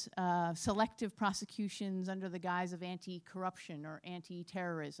prosecutions, selective prosecutions under the guise of anti-corruption or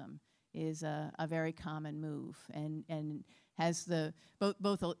anti-terrorism is a very common move, and has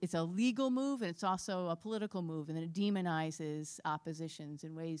it's a legal move and it's also a political move, and it demonizes oppositions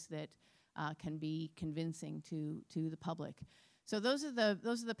in ways that can be convincing to the public. So those are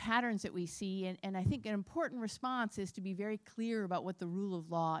the patterns that we see, and I think an important response is to be very clear about what the rule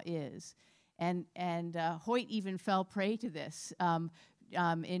of law is. And Hoyt even fell prey to this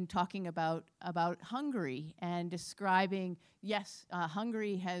in talking about Hungary and describing, yes,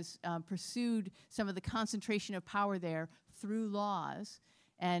 Hungary has pursued some of the concentration of power there through laws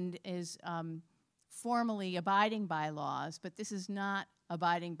and is formally abiding by laws, but this is not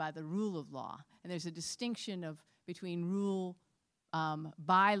abiding by the rule of law. And there's a distinction between rule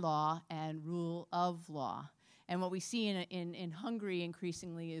by law and rule of law. And what we see in Hungary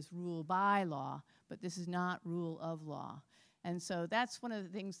increasingly is rule by law, but this is not rule of law. And so that's one of the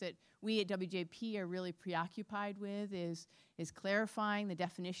things that we at WJP are really preoccupied with is clarifying the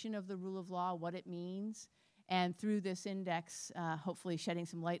definition of the rule of law, what it means, and through this index, hopefully shedding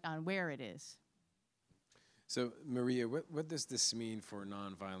some light on where it is. So Maria, what does this mean for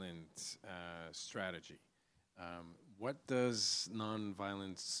nonviolent strategy? What does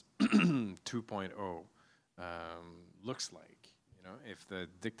nonviolence 2.0 looks like? You know, if the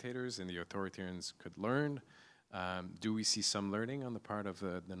dictators and the authoritarians could learn Do we see some learning on the part of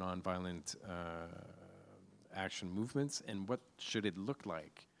the nonviolent action movements, and what should it look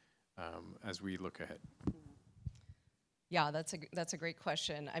like as we look ahead? Yeah, that's a great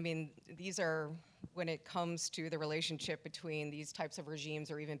question. I mean, these are, when it comes to the relationship between these types of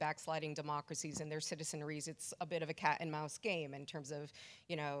regimes or even backsliding democracies and their citizenries, it's a bit of a cat and mouse game in terms of,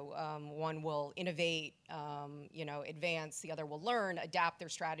 one will innovate, advance, the other will learn, adapt their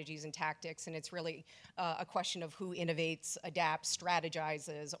strategies and tactics, and it's really a question of who innovates, adapts,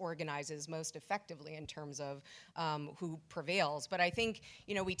 strategizes, organizes most effectively in terms of who prevails. But I think,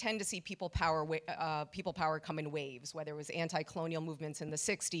 we tend to see people power come in waves, whether it was anti-colonial movements in the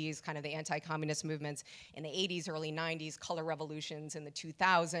 60s, kind of the anti-communist movements in the 80s, early 90s, color revolutions in the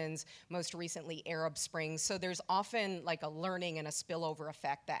 2000s, most recently Arab Springs. So there's often like a learning and a spillover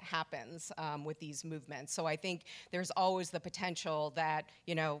effect that happens with these movements. So I think there's always the potential that,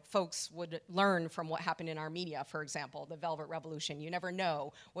 folks would learn from what happened in Armenia, for example, the Velvet Revolution. You never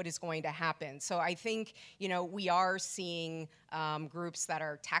know what is going to happen. So I think, we are seeing groups that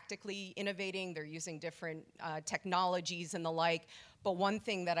are tactically innovating. They're using different technologies and the like. But one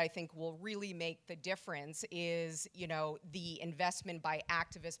thing that I think will really make the difference is, the investment by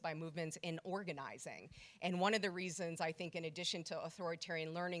activists, by movements in organizing. And one of the reasons I think, in addition to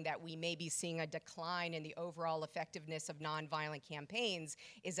authoritarian learning, that we may be seeing a decline in the overall effectiveness of nonviolent campaigns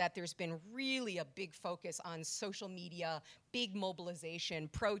is that there's been really a big focus on social media, big mobilization,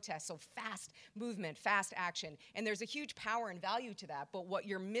 protests, so fast movement, fast action. And there's a huge power and value to that. But what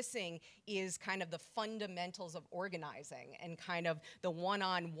you're missing is kind of the fundamentals of organizing and kind of the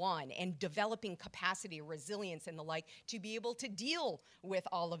one-on-one and developing capacity, resilience, and the like to be able to deal with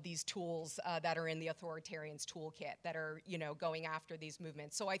all of these tools that are in the authoritarians' toolkit that are, going after these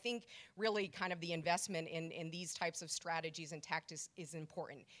movements. So I think really kind of the investment in these types of strategies and tactics is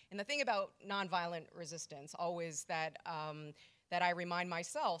important. And the thing about nonviolent resistance, always that I remind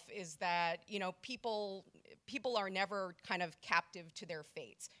myself, is that people are never kind of captive to their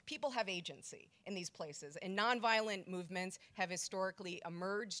fates. People have agency in these places, and nonviolent movements have historically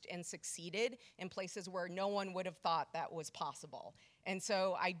emerged and succeeded in places where no one would have thought that was possible. And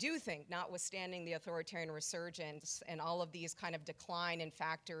so I do think, notwithstanding the authoritarian resurgence and all of these kind of decline in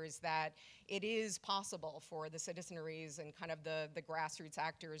factors, that it is possible for the citizenries and kind of the grassroots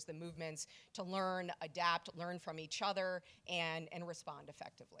actors, the movements, to learn, adapt, learn from each other, and respond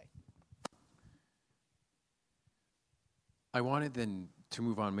effectively. I wanted then to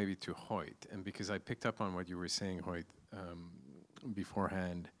move on maybe to Hoyt, and because I picked up on what you were saying, Hoyt,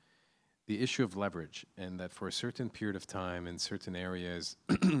 beforehand, the issue of leverage, and that for a certain period of time in certain areas,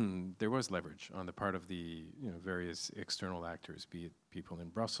 there was leverage on the part of the various external actors, be it people in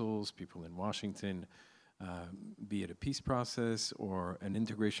Brussels, people in Washington, be it a peace process or an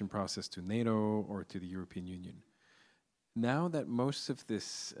integration process to NATO or to the European Union. Now that most of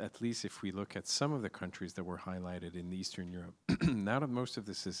this, at least if we look at some of the countries that were highlighted in Eastern Europe, now that most of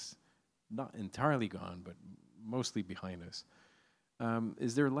this is not entirely gone, but mostly behind us,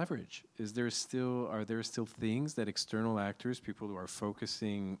 is there leverage? Are there still things that external actors, people who are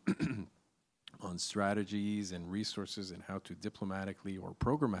focusing on strategies and resources and how to diplomatically or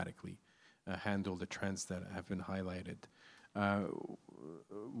programmatically handle the trends that have been highlighted?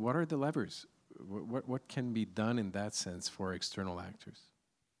 What are the levers? What can be done in that sense for external actors?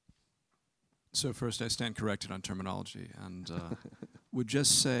 So first, I stand corrected on terminology and would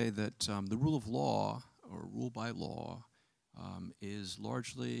just say that the rule of law or rule by law is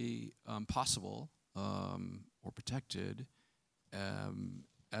largely possible or protected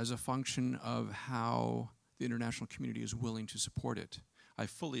as a function of how the international community is willing to support it. I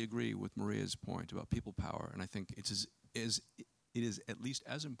fully agree with Maria's point about people power, and I think it is at least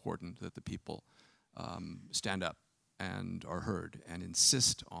as important that the people stand up and are heard and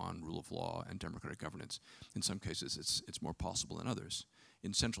insist on rule of law and democratic governance. In some cases, it's more possible than others.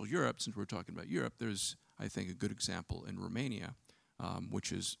 In Central Europe, since we're talking about Europe, there's, I think, a good example in Romania,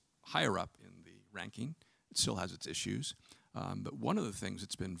 which is higher up in the ranking. It still has its issues. But one of the things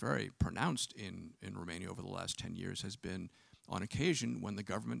that's been very pronounced in Romania over the last 10 years has been on occasion when the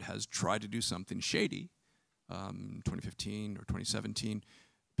government has tried to do something shady. 2015 or 2017,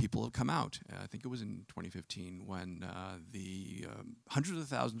 people have come out. I think it was in 2015 when the hundreds of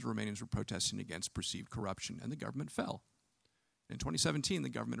thousands of Romanians were protesting against perceived corruption, and the government fell. In 2017, the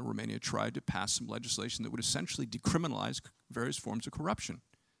government of Romania tried to pass some legislation that would essentially decriminalize various forms of corruption.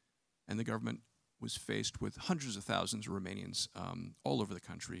 And the government was faced with hundreds of thousands of Romanians all over the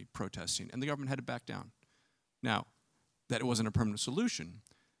country protesting, and the government had to back down. Now, that it wasn't a permanent solution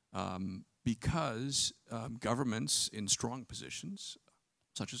because governments in strong positions,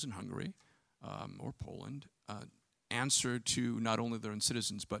 such as in Hungary, or Poland answer to not only their own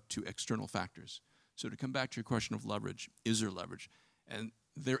citizens, but to external factors. So to come back to your question of leverage, is there leverage? And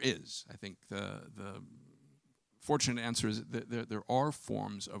there is. I think the fortunate answer is that there are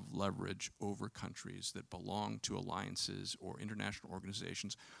forms of leverage over countries that belong to alliances or international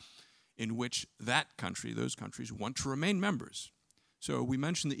organizations in which that country, those countries, want to remain members. So we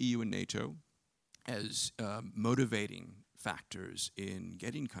mentioned the EU and NATO as motivating factors in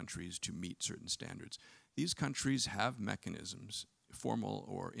getting countries to meet certain standards. These countries have mechanisms, formal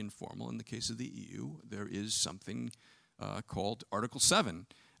or informal. In the case of the EU, there is something called Article 7,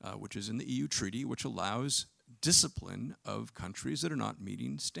 which is in the EU treaty, which allows discipline of countries that are not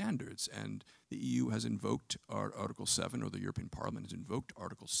meeting standards. And the EU has invoked Article 7, or the European Parliament has invoked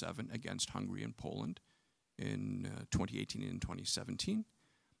Article 7 against Hungary and Poland in 2018 and 2017.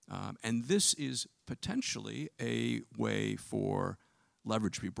 And this is potentially a way for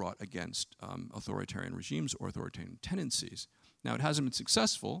leverage to be brought against authoritarian regimes or authoritarian tendencies. Now, it hasn't been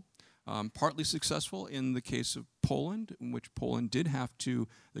successful, partly successful in the case of Poland, in which Poland did have to,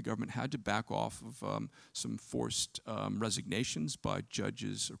 the government had to back off of some forced resignations by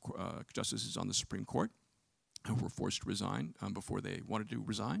judges or justices on the Supreme Court who were forced to resign before they wanted to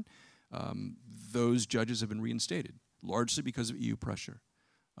resign. Those judges have been reinstated, largely because of EU pressure.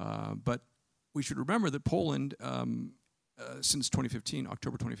 But we should remember that Poland, since 2015,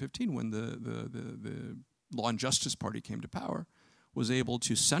 October 2015, when the Law and Justice Party came to power, was able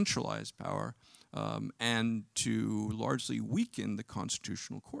to centralize power and to largely weaken the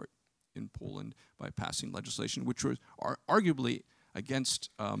constitutional court in Poland by passing legislation which was arguably against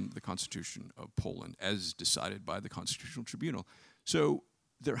the constitution of Poland as decided by the Constitutional Tribunal. So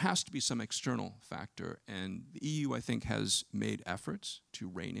there has to be some external factor, and the EU, I think, has made efforts to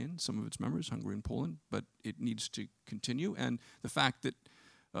rein in some of its members, Hungary and Poland, but it needs to continue. And the fact that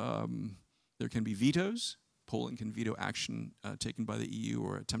there can be vetoes, Poland can veto action taken by the EU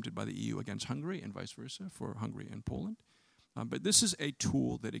or attempted by the EU against Hungary, and vice versa for Hungary and Poland. But this is a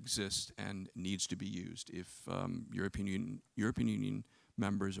tool that exists and needs to be used if European Union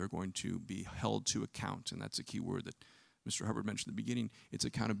members are going to be held to account, and that's a key word that Mr. Hubbard mentioned at the beginning. It's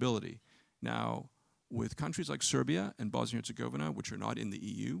accountability. Now, with countries like Serbia and Bosnia-Herzegovina, which are not in the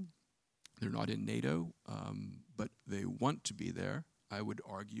EU, they're not in NATO, but they want to be there, I would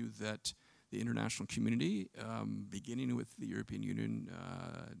argue that the international community, beginning with the European Union,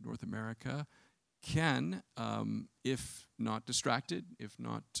 North America, can, if not distracted, if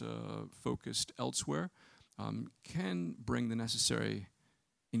not focused elsewhere, can bring the necessary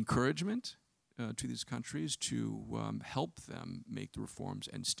encouragement to these countries to help them make the reforms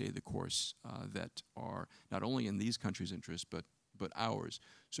and stay the course that are not only in these countries' interest, but ours.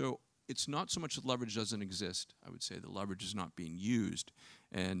 So it's not so much that leverage doesn't exist. I would say the leverage is not being used,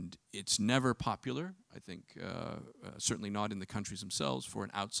 and it's never popular. I think certainly not in the countries themselves for an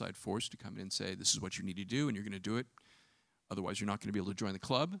outside force to come in and say, this is what you need to do, and you're going to do it. Otherwise, you're not going to be able to join the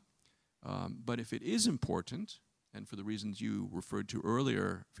club. But if it is important, and for the reasons you referred to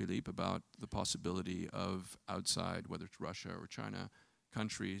earlier, Philippe, about the possibility of outside, whether it's Russia or China,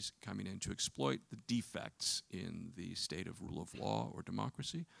 countries coming in to exploit the defects in the state of rule of law or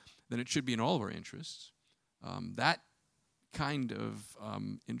democracy, then it should be in all of our interests. That kind of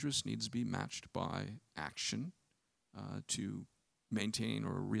interest needs to be matched by action to maintain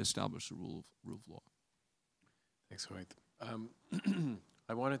or reestablish the rule of law. Thanks, Hoyt.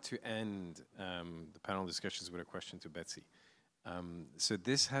 I wanted to end the panel discussions with a question to Betsy. So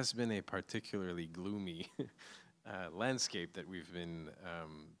this has been a particularly gloomy landscape that we've been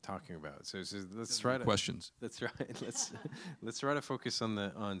talking about. So let's try to questions. That's right. Let's try to focus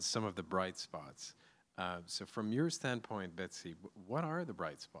on some of the bright spots. So from your standpoint, Betsy, what are the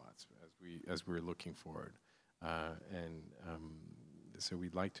bright spots as we're looking forward? So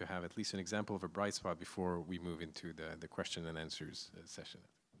we'd like to have at least an example of a bright spot before we move into the question and answers session.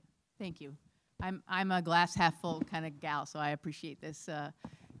 Thank you. I'm a glass half full kind of gal, so I appreciate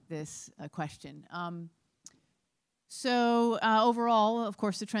this question. So overall, of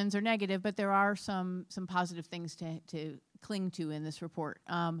course, the trends are negative, but there are some positive things to cling to in this report.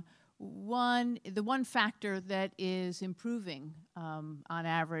 The one factor that is improving on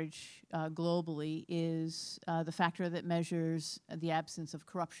average globally is the factor that measures the absence of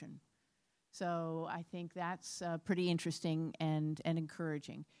corruption. So I think that's pretty interesting and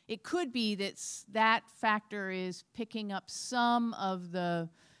encouraging. It could be that factor is picking up some of the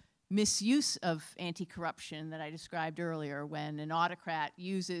misuse of anti-corruption that I described earlier, when an autocrat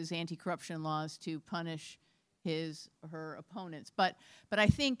uses anti-corruption laws to punish his or her opponents. But I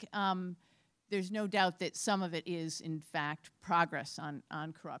think there's no doubt that some of it is, in fact, progress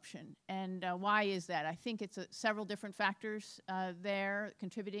on corruption. And why is that? I think it's several different factors there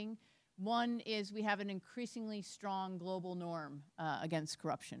contributing. One is we have an increasingly strong global norm against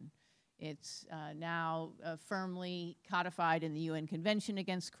corruption. It's now firmly codified in the UN Convention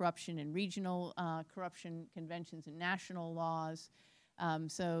Against Corruption and regional corruption conventions and national laws.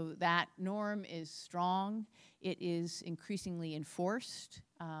 So that norm is strong. It is increasingly enforced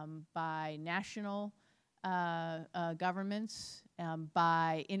by national governments,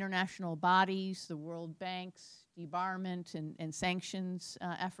 by international bodies, the World Bank's debarment and sanctions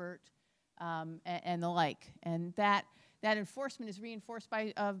effort, and the like. And that enforcement is reinforced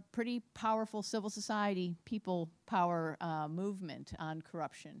by a pretty powerful civil society, people power movement on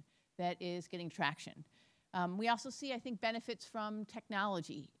corruption that is getting traction. We also see, I think, benefits from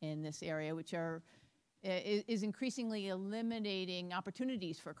technology in this area, which is increasingly eliminating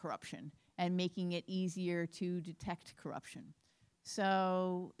opportunities for corruption and making it easier to detect corruption.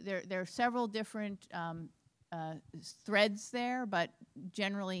 So there are several different threads there, but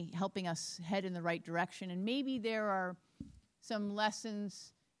generally helping us head in the right direction. And maybe there are some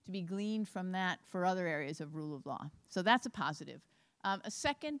lessons to be gleaned from that for other areas of rule of law. So that's a positive. A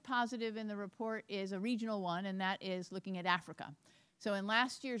second positive in the report is a regional one, and that is looking at Africa. So in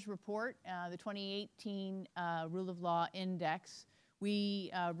last year's report, the 2018 Rule of Law Index,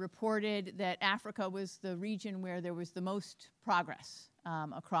 we reported that Africa was the region where there was the most progress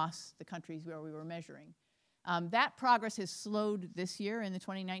across the countries where we were measuring. That progress has slowed this year in the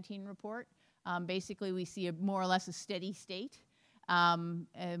 2019 report. Basically, we see more or less a steady state.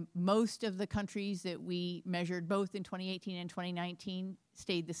 Most of the countries that we measured, both in 2018 and 2019,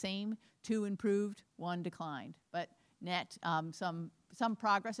 stayed the same. 2 improved, 1 declined. But net, some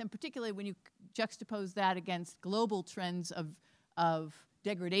progress, and particularly when you juxtapose that against global trends of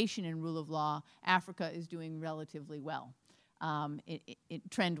degradation in rule of law, Africa is doing relatively well.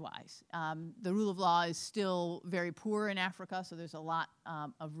 Trend-wise. The rule of law is still very poor in Africa, so there's a lot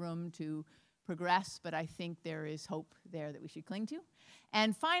of room to progress, but I think there is hope there that we should cling to.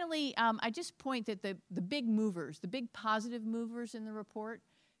 And finally, I just point that the big movers, the big positive movers in the report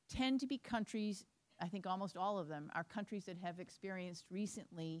tend to be countries, I think almost all of them, are countries that have experienced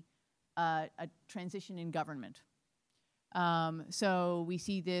recently a transition in government. So we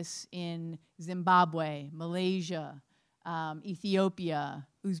see this in Zimbabwe, Malaysia, Ethiopia,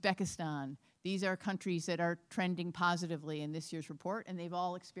 Uzbekistan. These are countries that are trending positively in this year's report, and they've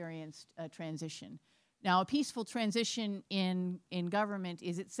all experienced a transition. Now, a peaceful transition in government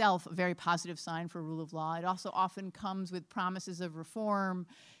is itself a very positive sign for rule of law. It also often comes with promises of reform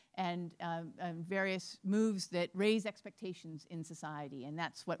and various moves that raise expectations in society, and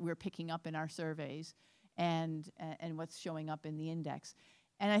that's what we're picking up in our surveys and what's showing up in the index.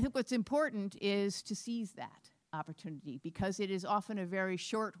 And I think what's important is to seize that opportunity, because it is often a very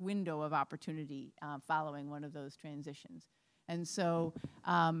short window of opportunity following one of those transitions. And so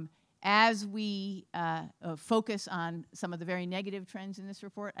as we focus on some of the very negative trends in this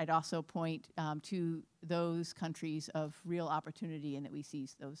report, I'd also point to those countries of real opportunity and that we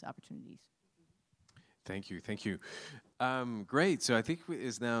seize those opportunities. Thank you, thank you. Great, so I think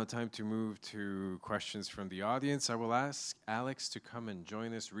it's now time to move to questions from the audience. I will ask Alex to come and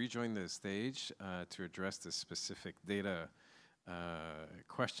rejoin the stage to address the specific data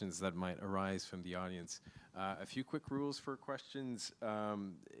questions that might arise from the audience. A few quick rules for questions.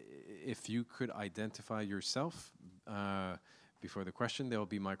 If you could identify yourself before the question, there will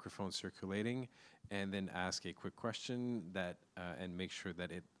be microphones circulating, and then ask a quick question that and make sure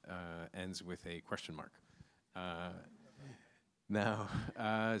that it ends with a question mark.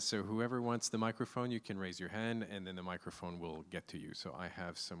 So whoever wants the microphone, you can raise your hand, and then the microphone will get to you. So I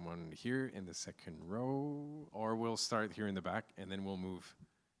have someone here in the second row, or we'll start here in the back, and then we'll move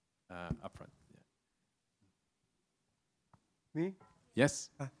up front. Yeah. Me? Yes.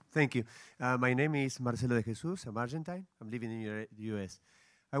 Thank you. My name is Marcelo de Jesus. I'm Argentine. I'm living in the U.S.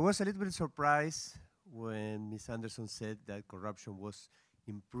 I was a little bit surprised when Ms. Anderson said that corruption was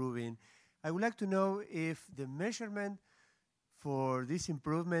improving. I would like to know if the measurement for this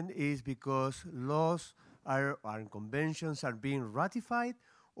improvement is because laws and conventions are being ratified,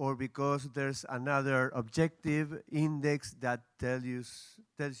 or because there's another objective index that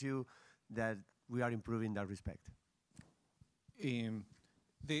tells you that we are improving in that respect.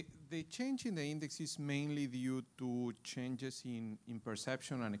 The change in the index is mainly due to changes in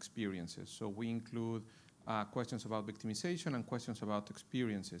perception and experiences. So we include questions about victimization and questions about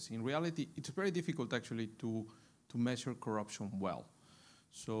experiences. In reality, it's very difficult actually to measure corruption well.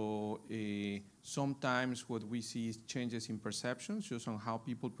 So sometimes what we see is changes in perceptions, just on how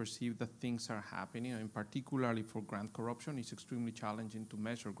people perceive that things are happening. And particularly for grant corruption, it's extremely challenging to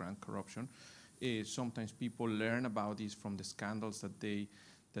measure grant corruption. Sometimes people learn about this from the scandals that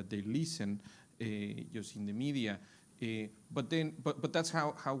they listen just in the media. But that's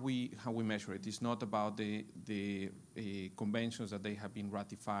how we measure it. It's not about the conventions that they have been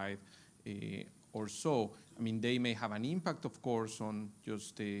ratified or so. I mean, they may have an impact, of course, on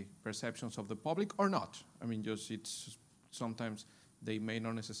just the perceptions of the public or not. I mean, just it's sometimes they may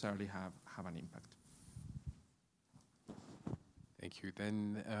not necessarily have an impact. Thank you.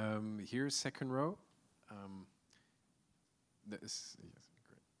 Then here's second row. Yes,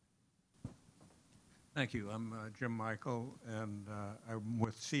 great. Thank you. I'm Jim Michael, and I'm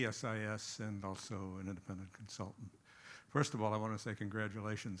with CSIS and also an independent consultant. First of all, I want to say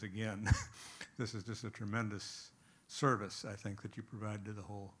congratulations again. This is just a tremendous service, I think, that you provide to the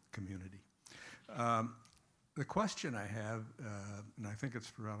whole community. The question I have, and I think it's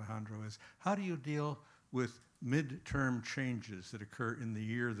for Alejandro, is how do you deal with midterm changes that occur in the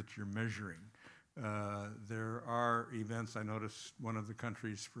year that you're measuring? There are events, I noticed one of the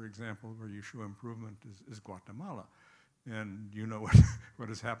countries, for example, where you show improvement is Guatemala. And you know what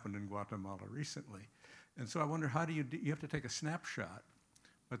has happened in Guatemala recently. And so I wonder, how do you have to take a snapshot,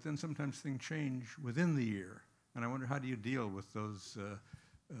 but then sometimes things change within the year. And I wonder, how do you deal with those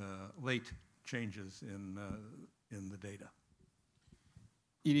late changes in the data?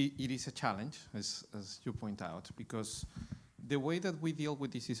 It is a challenge, as you point out, because the way that we deal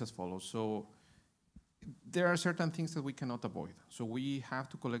with this is as follows. So there are certain things that we cannot avoid. So we have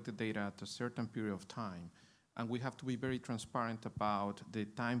to collect the data at a certain period of time, and we have to be very transparent about the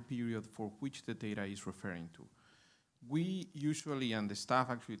time period for which the data is referring to. We usually, and the staff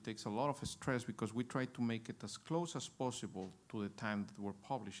actually takes a lot of stress because we try to make it as close as possible to the time that we're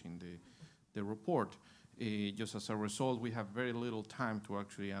publishing the report. Just as a result, we have very little time to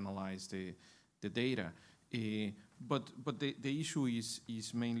actually analyze the data. But the issue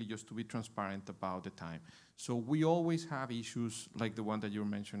is mainly just to be transparent about the time. So we always have issues like the one that you're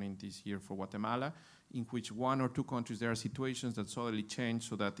mentioning this year for Guatemala, in which one or two countries, there are situations that suddenly change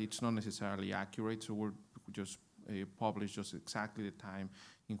so that it's not necessarily accurate. So we're just publish just exactly the time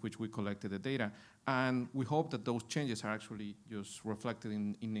in which we collected the data. And we hope that those changes are actually just reflected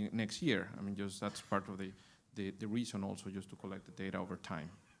in the next year. I mean, just that's part of the reason also, just to collect the data over time,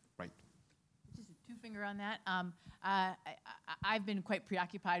 right? Just a two-finger on that. I've been quite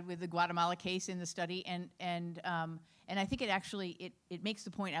preoccupied with the Guatemala case in the study, and I think it makes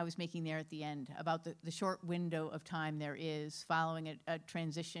the point I was making there at the end about the short window of time there is following a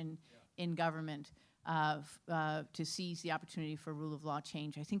transition in government to seize the opportunity for rule of law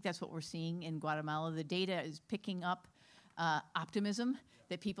change. I think that's what we're seeing in Guatemala. The data is picking up optimism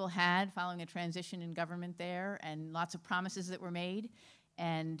that people had following a transition in government there, and lots of promises that were made,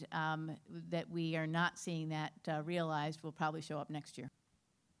 and that we are not seeing that realized will probably show up next year.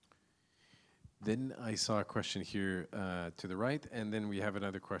 Then I saw a question here to the right, and then we have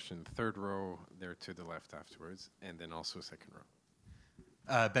another question, third row there to the left afterwards, and then also second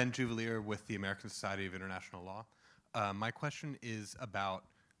row. Ben Juvelier with the American Society of International Law. My question is about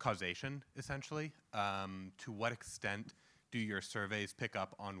causation, essentially. To what extent do your surveys pick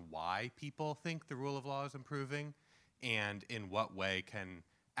up on why people think the rule of law is improving? And in what way can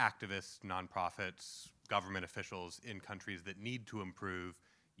activists, nonprofits, government officials in countries that need to improve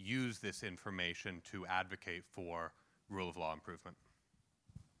use this information to advocate for rule of law improvement?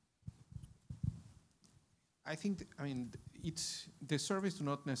 I think, the surveys do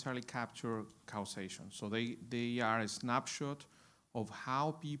not necessarily capture causation. So they are a snapshot of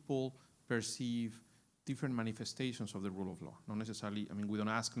how people perceive different manifestations of the rule of law. Not necessarily, we don't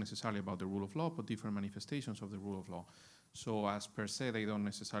ask necessarily about the rule of law, but different manifestations of the rule of law. So as per se, they don't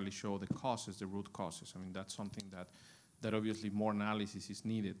necessarily show the causes, the root causes. That's something that obviously more analysis is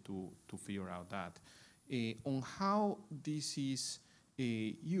needed to figure out that. On how this is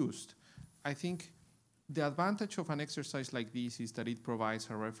used, I think the advantage of an exercise like this is that it provides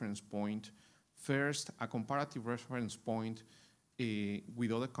a reference point. First, a comparative reference point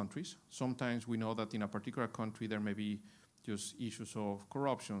with other countries. Sometimes we know that in a particular country there may be just issues of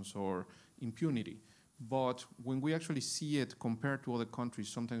corruption or impunity. But when we actually see it compared to other countries,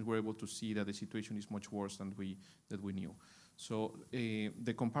 sometimes we're able to see that the situation is much worse than we knew. So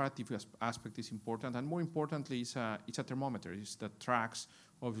the comparative aspect is important, and more importantly, it's a thermometer. It's that tracks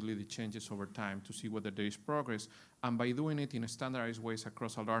obviously the changes over time to see whether there is progress. And by doing it in a standardized ways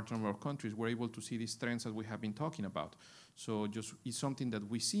across a large number of countries, we're able to see these trends that we have been talking about. So just it's something that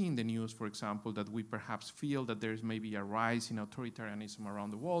we see in the news, for example, that we perhaps feel that there's maybe a rise in authoritarianism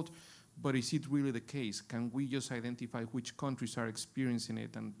around the world, but is it really the case? Can we just identify which countries are experiencing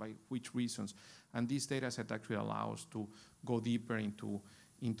it and by which reasons? And this data set actually allows us to go deeper into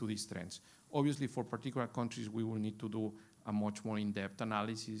these trends. Obviously, for particular countries, we will need to do a much more in-depth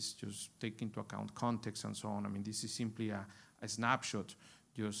analysis, just take into account context and so on. I mean, this is simply a snapshot,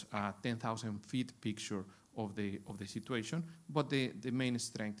 just a 10,000 feet picture of the situation. But the main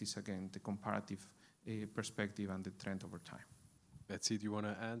strength is, again, the comparative perspective and the trend over time. Betsy, do you want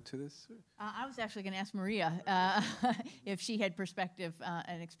to add to this? I was actually going to ask Maria if she had perspective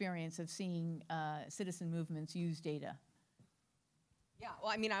and experience of seeing citizen movements use data. Yeah,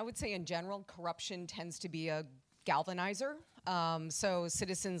 well, I mean, I would say in general, corruption tends to be a galvanizer. So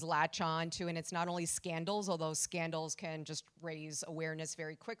citizens latch on to, and it's not only scandals, although scandals can just raise awareness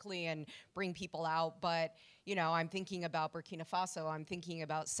very quickly and bring people out, but you know, I'm thinking about Burkina Faso, I'm thinking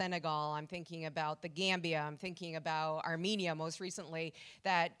about Senegal, I'm thinking about the Gambia, I'm thinking about Armenia most recently,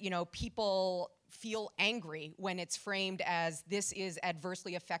 that, you know, people feel angry when it's framed as this is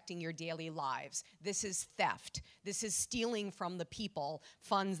adversely affecting your daily lives. This is theft. This is stealing from the people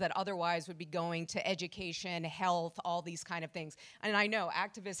funds that otherwise would be going to education, health, all these kind of things. And I know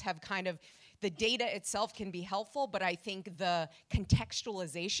activists have kind of, the data itself can be helpful, but I think the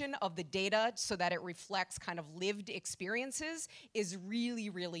contextualization of the data so that it reflects kind of lived experiences is really,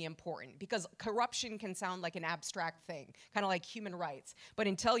 really important, because corruption can sound like an abstract thing, kind of like human rights. But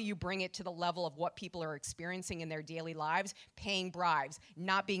until you bring it to the level of what people are experiencing in their daily lives, paying bribes,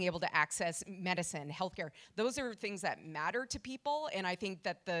 not being able to access medicine, healthcare, those are things that matter to people. And I think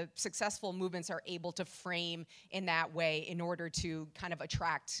that the successful movements are able to frame in that way in order to kind of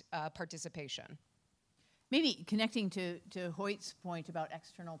attract participation. Maybe connecting to Hoyt's point about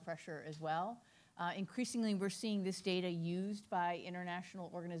external pressure as well. Increasingly, we're seeing this data used by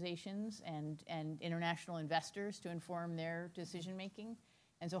international organizations and international investors to inform their decision-making.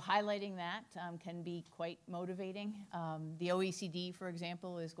 And so highlighting that can be quite motivating. The OECD, for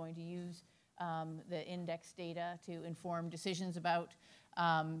example, is going to use the index data to inform decisions about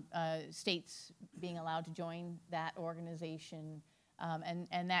states being allowed to join that organization.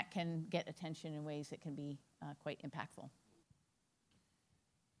 And that can get attention in ways that can be quite impactful.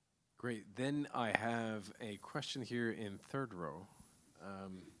 Great. Then I have a question here in third row,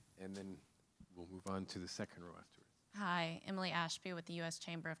 and then we'll move on to the second row afterwards. Hi, Emily Ashby with the U.S.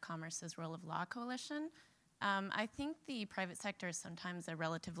 Chamber of Commerce's Rule of Law Coalition. I think the private sector is sometimes a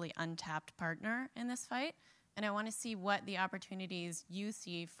relatively untapped partner in this fight, and I want to see what the opportunities you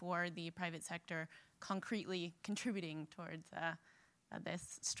see for the private sector concretely contributing towards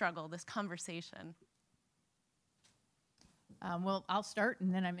this struggle, this conversation. Well, I'll start,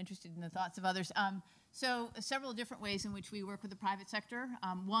 and then I'm interested in the thoughts of others. So several different ways in which we work with the private sector.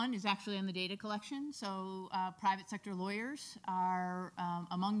 One is actually on the data collection. So private sector lawyers are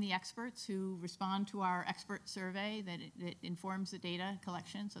among the experts who respond to our expert survey that informs the data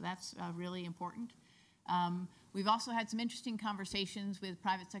collection. So that's really important. We've also had some interesting conversations with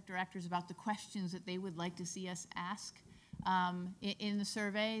private sector actors about the questions that they would like to see us ask in the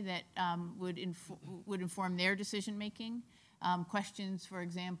survey that would inform their decision making. Questions, for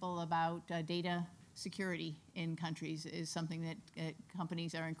example, about data security in countries is something that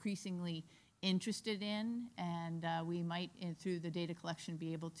companies are increasingly interested in, and we might, through the data collection,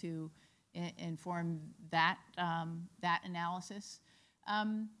 be able to inform that analysis.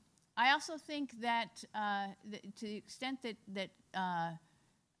 I also think that to the extent that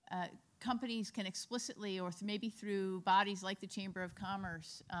companies can explicitly, or maybe through bodies like the Chamber of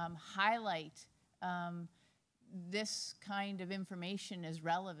Commerce, highlight this kind of information as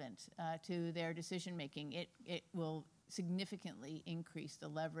relevant to their decision making, it will significantly increase the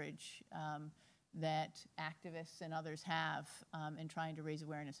leverage that activists and others have in trying to raise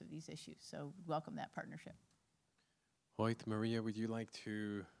awareness of these issues. So welcome that partnership. Hoyt, Maria, would you like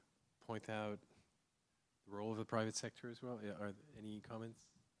to point out the role of the private sector as well? Are there any comments?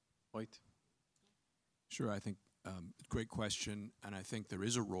 Hoyt? Sure, I think great question, and I think there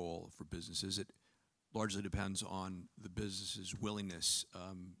is a role for businesses. It largely depends on the business's willingness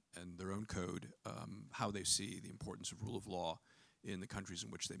and their own code, how they see the importance of rule of law in the countries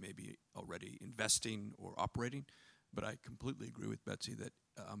in which they may be already investing or operating. But I completely agree with Betsy that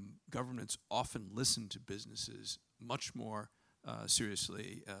governments often listen to businesses much more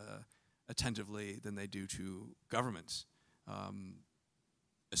seriously, attentively than they do to governments,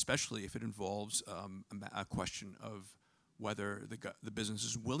 especially if it involves a question of whether the business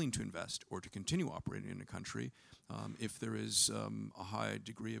is willing to invest or to continue operating in a country if there is a high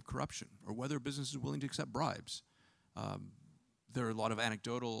degree of corruption, or whether a business is willing to accept bribes. There are a lot of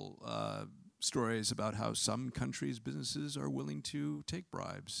anecdotal stories about how some countries' businesses are willing to take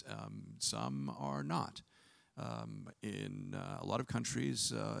bribes, some are not. In a lot of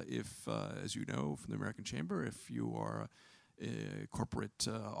countries, if, as you know from the American Chamber, if you are a corporate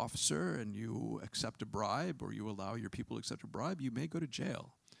officer and you accept a bribe, or you allow your people to accept a bribe, you may go to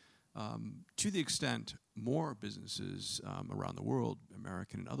jail. To the extent more businesses around the world,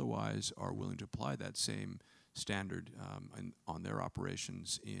 American and otherwise, are willing to apply that same standard on their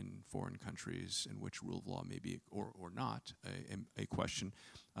operations in foreign countries in which rule of law may be, or not, a question,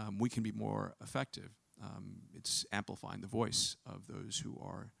 we can be more effective. It's amplifying the voice of those who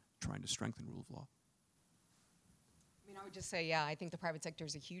are trying to strengthen rule of law. I mean, I would just say, yeah, I think the private sector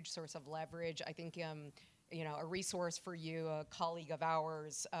is a huge source of leverage. I think, you know, a resource for you, a colleague of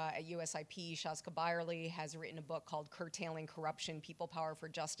ours at USIP, Shaska Byerly, has written a book called Curtailing Corruption, People Power for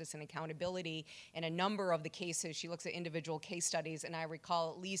Justice and Accountability. And a number of the cases, she looks at individual case studies, and I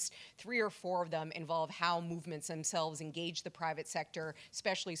recall at least 3 or 4 of them involve how movements themselves engage the private sector,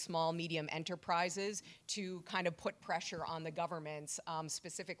 especially small, medium enterprises, to kind of put pressure on the governments,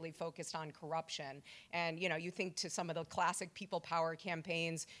 specifically focused on corruption. And, you know, you think to some of the classic people power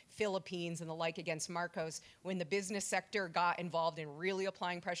campaigns, Philippines and the like against Marcos, when the business sector got involved in really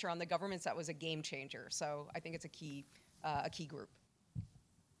applying pressure on the governments, that was a game changer. So I think it's a key group.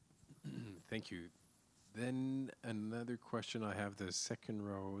 Thank you. Then another question. I have the second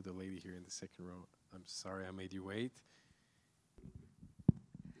row, the lady here in the second row. I'm sorry I made you wait.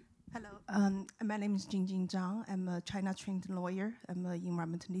 Hello, my name is Jingjing Zhang. I'm a China-trained lawyer. I'm an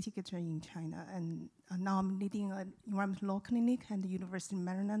environmental litigator in China, and now I'm leading an environmental law clinic at the University of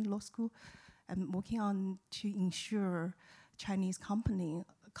Maryland Law School. I'm working on to ensure Chinese companies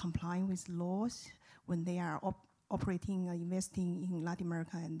complying with laws when they are operating or investing in Latin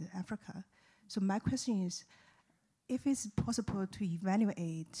America and Africa. So my question is, if it's possible to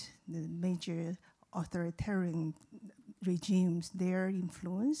evaluate the major authoritarian regimes, their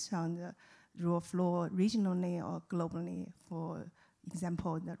influence on the rule of law regionally or globally, for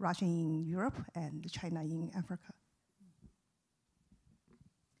example, the Russia in Europe and China in Africa.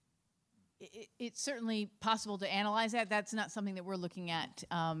 It's certainly possible to analyze that. That's not something that we're looking at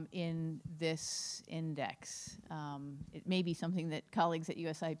in this index. It may be something that colleagues at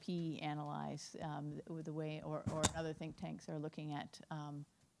USIP analyze with the way, or other think tanks are looking at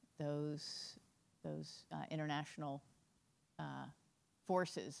those international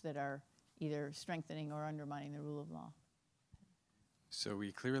forces that are either strengthening or undermining the rule of law. So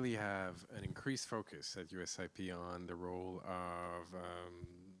we clearly have an increased focus at USIP on the role of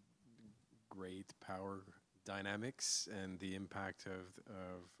great power dynamics and the impact of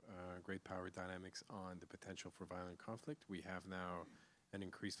great power dynamics on the potential for violent conflict. We have now an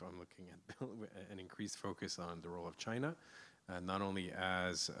increased, I'm looking at an increased focus on the role of China, not only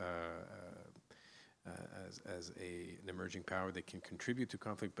as an emerging power that can contribute to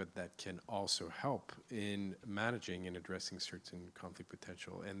conflict, but that can also help in managing and addressing certain conflict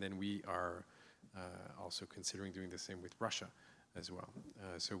potential. And then we are also considering doing the same with Russia as well.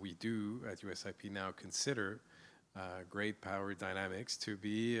 So we do at USIP now consider great power dynamics to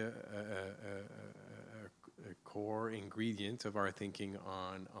be a core ingredient of our thinking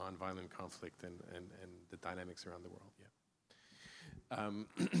on violent conflict and the dynamics around the world. Yeah.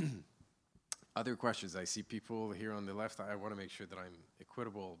 Other questions? I see people here on the left. I want to make sure that I'm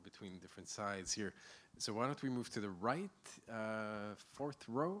equitable between different sides here. So why don't we move to the right, 4th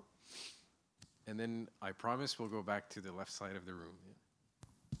row? And then I promise we'll go back to the left side of the room.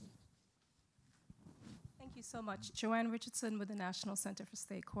 Yeah. Thank you so much. Joanne Richardson with the National Center for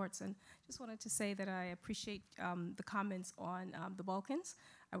State Courts. And just wanted to say that I appreciate the comments on the Balkans.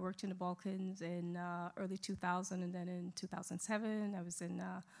 I worked in the Balkans in early 2000, and then in 2007, I was in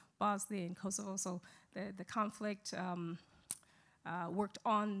Bosnia and Kosovo. So the conflict, worked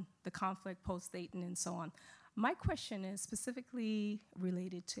on the conflict post-Dayton and so on. My question is specifically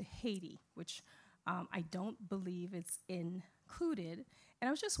related to Haiti, which I don't believe it's included. And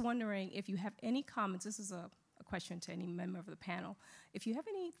I was just wondering if you have any comments. This is a question to any member of the panel. If you have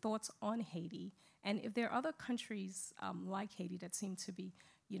any thoughts on Haiti, and if there are other countries like Haiti that seem to be,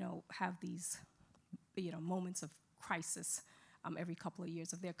 have these, moments of crisis every couple of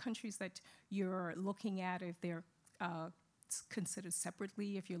years. If there are countries that you're looking at, if they're considered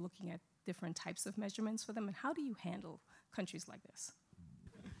separately, if you're looking at different types of measurements for them, and how do you handle countries like this?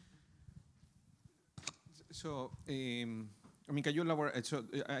 So I mean, can you elaborate? So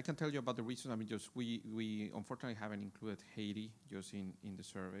I can tell you about the reasons. I mean, just we unfortunately haven't included Haiti just in the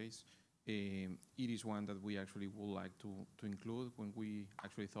surveys. It is one that we actually would like to include. When we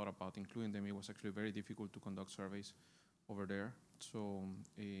actually thought about including them, it was actually very difficult to conduct surveys over there. So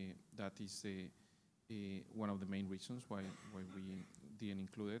that is one of the main reasons why we didn't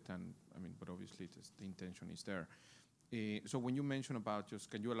include it. And I mean, but obviously the intention is there. So when you mention about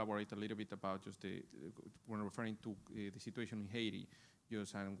can you elaborate a little bit about when referring to the situation in Haiti,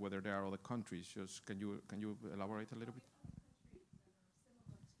 and whether there are other countries, can you elaborate a little bit?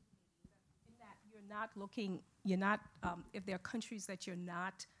 If there are countries that you're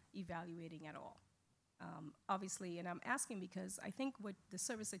not evaluating at all. Obviously, and I'm asking because I think what the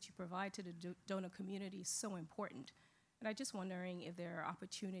service that you provide to the donor community is so important. And I'm just wondering if there are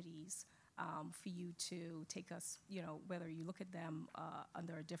opportunities for you to take us, whether you look at them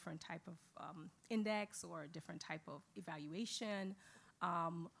under a different type of index or a different type of evaluation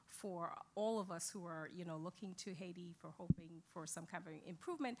for all of us who are, looking to Haiti for hoping for some kind of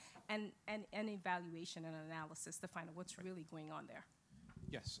improvement and evaluation and analysis to find out what's really going on there.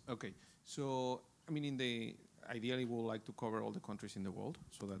 Yes. Okay. So I mean, ideally, we would like to cover all the countries in the world.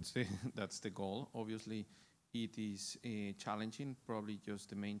 So that's the goal. Obviously, it is challenging. Probably just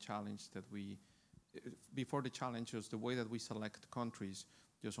the main challenge that before the challenges, the way that we select countries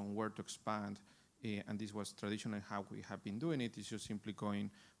just on where to expand, and this was traditionally how we have been doing it, is just simply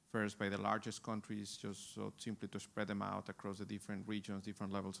going first by the largest countries, just so simply to spread them out across the different regions,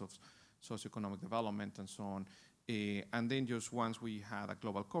 different levels of socioeconomic development, and so on. And then just once we had a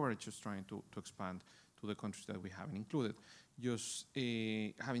global coverage, just trying to expand to the countries that we haven't included. Just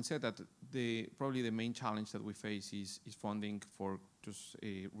having said that, probably the main challenge that we face is funding for just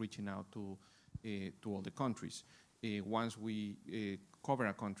reaching out to all the countries. Once we cover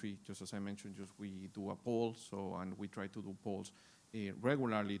a country, just as I mentioned, just we do a poll, and we try to do polls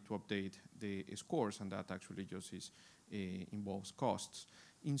regularly to update the scores, and that actually just involves costs.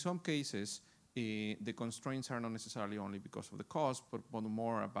 In some cases, the constraints are not necessarily only because of the cost, but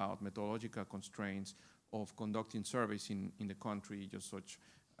more about methodological constraints of conducting surveys in the country,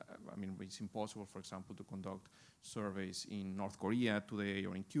 I mean, it's impossible, for example, to conduct surveys in North Korea today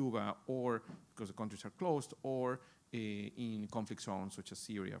or in Cuba, or because the countries are closed, or in conflict zones such as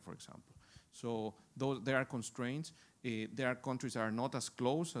Syria, for example. So there are constraints. There are countries that are not as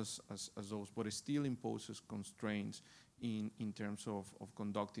close as those, but it still imposes constraints in terms of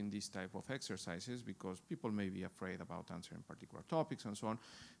conducting this type of exercises, because people may be afraid about answering particular topics and so on.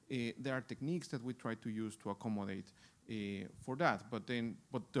 There are techniques that we try to use to accommodate for that. But the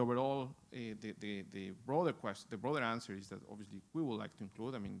overall, the broader answer is that obviously we would like to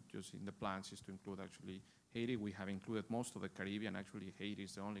include. I mean, just in the plans is to include actually Haiti. We have included most of the Caribbean. Actually, Haiti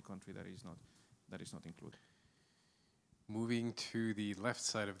is the only country that is not included. Moving to the left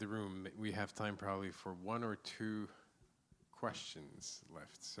side of the room, we have time probably for one or two questions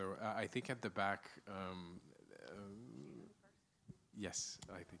left. So I think at the back, yes,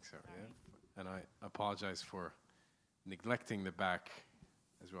 I think so, yeah. And I apologize for neglecting the back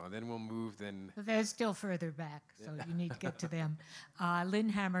as well. And then we'll move then. They're still further back, so you need to get to them. Lynn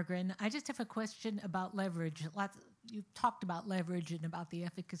Hammergren, I just have a question about leverage. You've talked about leverage and about the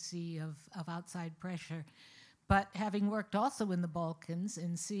efficacy of outside pressure. But having worked also in the Balkans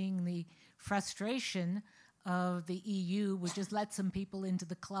and seeing the frustration of the EU, which just let some people into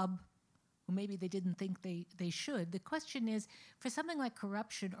the club who maybe they didn't think they should. The question is, for something like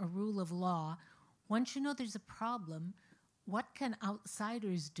corruption or rule of law, once you know there's a problem, what can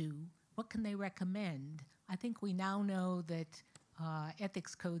outsiders do? What can they recommend? I think we now know that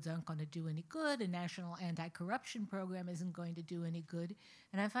ethics codes aren't going to do any good. A national anti-corruption program isn't going to do any good.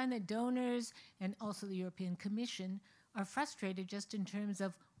 And I find that donors and also the European Commission are frustrated just in terms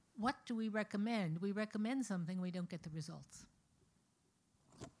of what do we recommend? We recommend something, we don't get the results.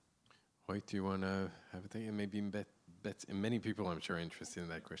 Hoyt, do you want to have a thing? And maybe many people, I'm sure, are interested in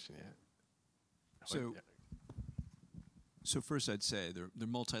that question, yeah. So first I'd say there are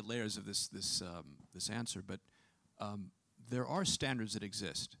multi-layers of this answer, but there are standards that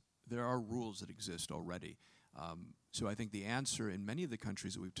exist. There are rules that exist already. So I think the answer in many of the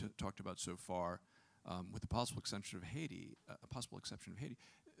countries that we've talked about so far, with the possible exception of Haiti,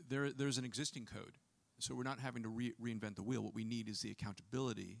 there's an existing code. So we're not having to reinvent the wheel. What we need is the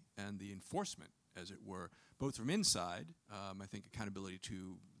accountability and the enforcement, as it were, both from inside, I think accountability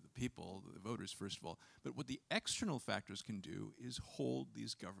to the people, the voters, first of all. But what the external factors can do is hold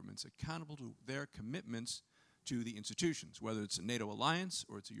these governments accountable to their commitments to the institutions, whether it's a NATO alliance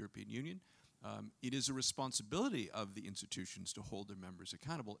or it's a European Union. It is a responsibility of the institutions to hold their members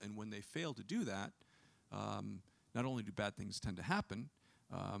accountable. And when they fail to do that, not only do bad things tend to happen,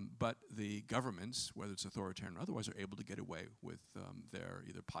 but the governments, whether it's authoritarian or otherwise, are able to get away with their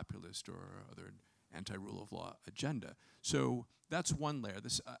either populist or other anti-rule of law agenda. So that's one layer.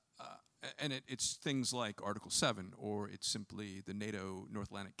 This, and it's things like Article 7, or it's simply the NATO North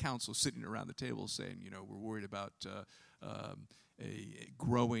Atlantic Council sitting around the table saying, you know, we're worried about a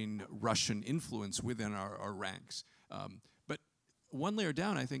growing Russian influence within our ranks. But one layer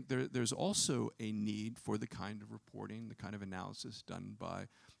down, I think there's also a need for the kind of reporting, the kind of analysis done by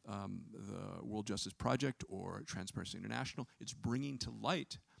the World Justice Project or Transparency International. It's bringing to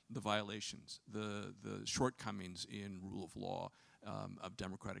light the violations, the shortcomings in rule of law, of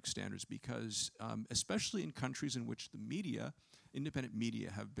democratic standards, because especially in countries in which the media, independent media,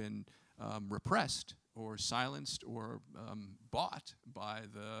 have been repressed or silenced or bought by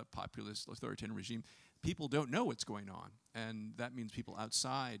the populist authoritarian regime, people don't know what's going on. And that means people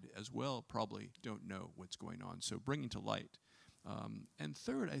outside as well probably don't know what's going on. So bringing to light. And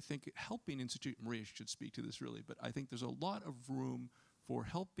third, I think helping Maria should speak to this really, but I think there's a lot of room for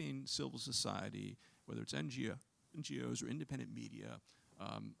helping civil society, whether it's NGOs or independent media.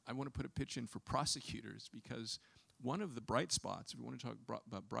 I want to put a pitch in for prosecutors, because one of the bright spots, if we want to talk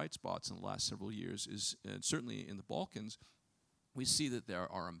about bright spots in the last several years, is certainly in the Balkans, we see that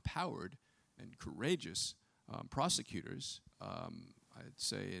there are empowered and courageous prosecutors. I'd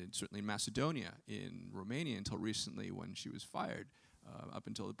say certainly in Macedonia, in Romania, until recently when she was fired, up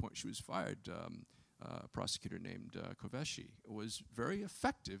until the point she was fired, a prosecutor named Kovesi was very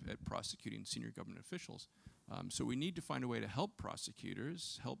effective at prosecuting senior government officials. So we need to find a way to help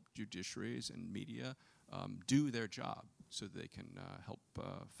prosecutors, help judiciaries and media do their job so they can help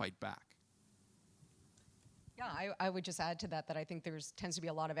fight back. Yeah, I would just add to that I think tends to be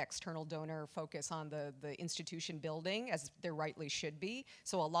a lot of external donor focus on the institution building, as there rightly should be.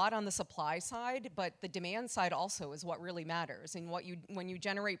 So a lot on the supply side, but the demand side also is what really matters. And when you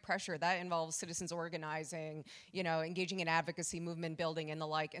generate pressure, that involves citizens organizing, you know, engaging in advocacy, movement building, and the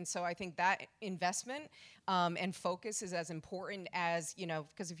like. And so I think that investment and focus is as important as, you know,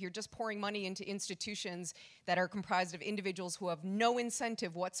 because if you're just pouring money into institutions that are comprised of individuals who have no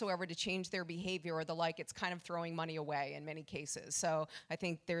incentive whatsoever to change their behavior or the like, it's kind of throwing money away in many cases. So I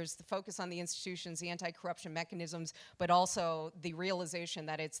think there's the focus on the institutions, the anti-corruption mechanisms, but also the realization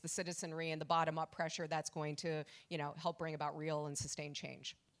that it's the citizenry and the bottom-up pressure that's going to, you know, help bring about real and sustained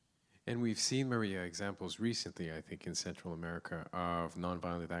change. And we've seen, Maria, examples recently, I think, in Central America of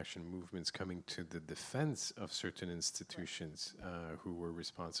nonviolent action movements coming to the defense of certain institutions who were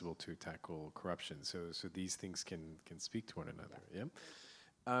responsible to tackle corruption. So these things can speak to one another. Yeah.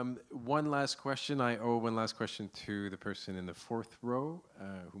 One last question. I owe one last question to the person in the fourth row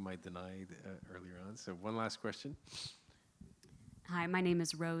whom I denied earlier on. So one last question. Hi, my name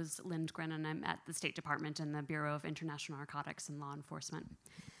is Rose Lindgren, and I'm at the State Department in the Bureau of International Narcotics and Law Enforcement.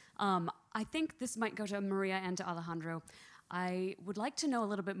 I think this might go to Maria and to Alejandro. I would like to know a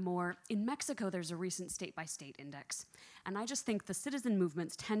little bit more. In Mexico, there's a recent state-by-state index, and I just think the citizen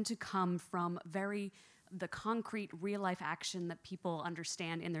movements tend to come from the concrete, real-life action that people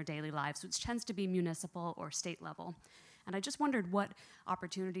understand in their daily lives, which tends to be municipal or state level. And I just wondered what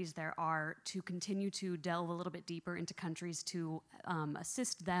opportunities there are to continue to delve a little bit deeper into countries to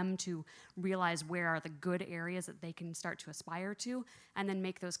assist them to realize where are the good areas that they can start to aspire to, and then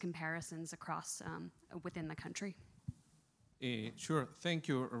make those comparisons across within the country. Sure, thank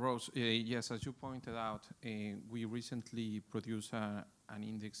you, Rose. Yes, as you pointed out, we recently produced an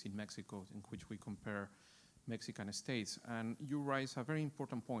index in Mexico in which we compare Mexican states. And you raise a very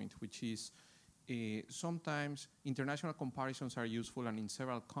important point, which is sometimes international comparisons are useful, and in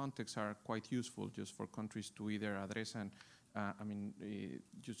several contexts are quite useful just for countries to either address and,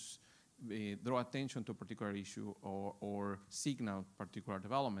 draw attention to a particular issue or signal particular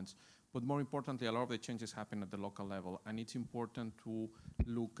developments. But more importantly, a lot of the changes happen at the local level, and it's important to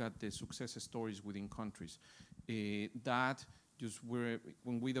look at the success stories within countries.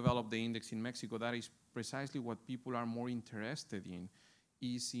 When we develop the index in Mexico, that is precisely what people are more interested in,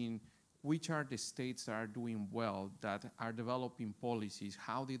 is in which are the states that are doing well, that are developing policies,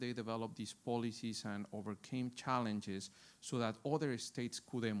 how did they develop these policies and overcame challenges so that other states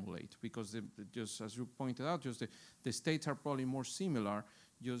could emulate? Because just as you pointed out, the states are probably more similar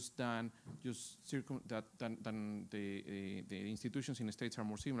than the institutions in the states are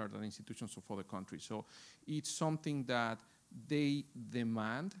more similar than institutions of other countries. So it's something that they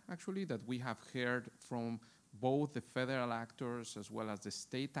demand, actually, that we have heard from both the federal actors as well as the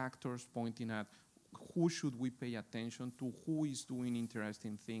state actors pointing at who should we pay attention to, who is doing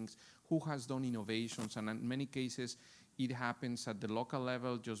interesting things, who has done innovations, and in many cases it happens at the local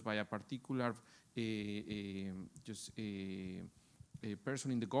level just by a particular a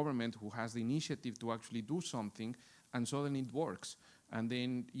person in the government who has the initiative to actually do something, and suddenly it works. And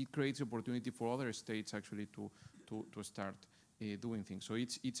then it creates opportunity for other states actually to start doing things. So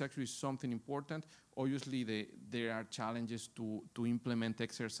it's actually something important. Obviously, there are challenges to implement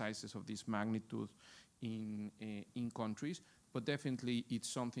exercises of this magnitude in countries, but definitely it's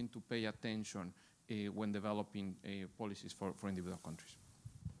something to pay attention when developing policies for individual countries.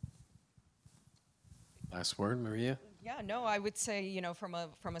 Last word, Maria? Yeah, no, I would say, you know, from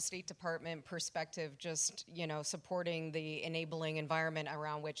a State Department perspective, just, you know, supporting the enabling environment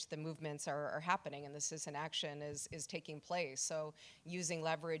around which the movements are happening and the citizen action is taking place. So using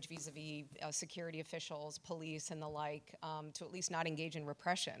leverage vis-a-vis security officials, police, and the like, to at least not engage in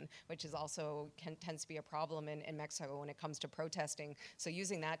repression, which is also tends to be a problem in Mexico when it comes to protesting. So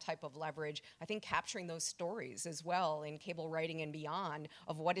using that type of leverage, I think capturing those stories as well in cable writing and beyond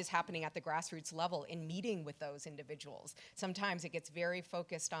of what is happening at the grassroots level in meeting with those individuals. Sometimes it gets very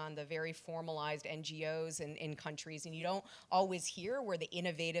focused on the very formalized NGOs in countries, and you don't always hear where the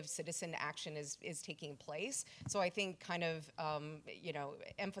innovative citizen action is taking place. So I think kind of, you know,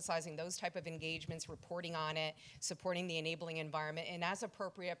 emphasizing those type of engagements, reporting on it, supporting the enabling environment, and as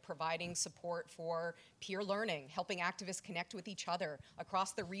appropriate, providing support for peer learning, helping activists connect with each other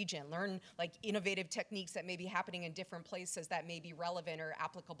across the region, learn like innovative techniques that may be happening in different places that may be relevant or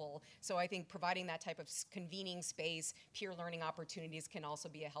applicable. So I think providing that type of convening space, peer learning opportunities can also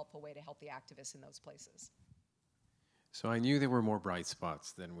be a helpful way to help the activists in those places. So I knew there were more bright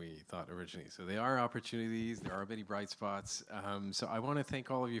spots than we thought originally. So there are opportunities, there are many bright spots. So I want to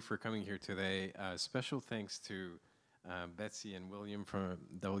thank all of you for coming here today. Special thanks to Betsy and William from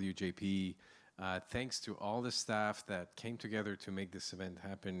WJP. Thanks to all the staff that came together to make this event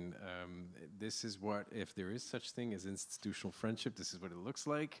happen. This is what, if there is such thing as institutional friendship, this is what it looks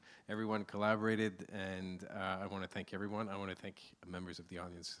like. Everyone collaborated, and I want to thank everyone. I want to thank members of the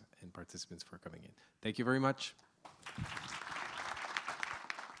audience and participants for coming in. Thank you very much.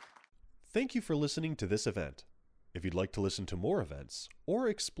 Thank you for listening to this event. If you'd like to listen to more events or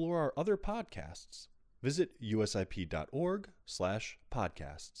explore our other podcasts, visit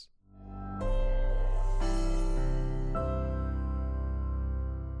usip.org/podcasts.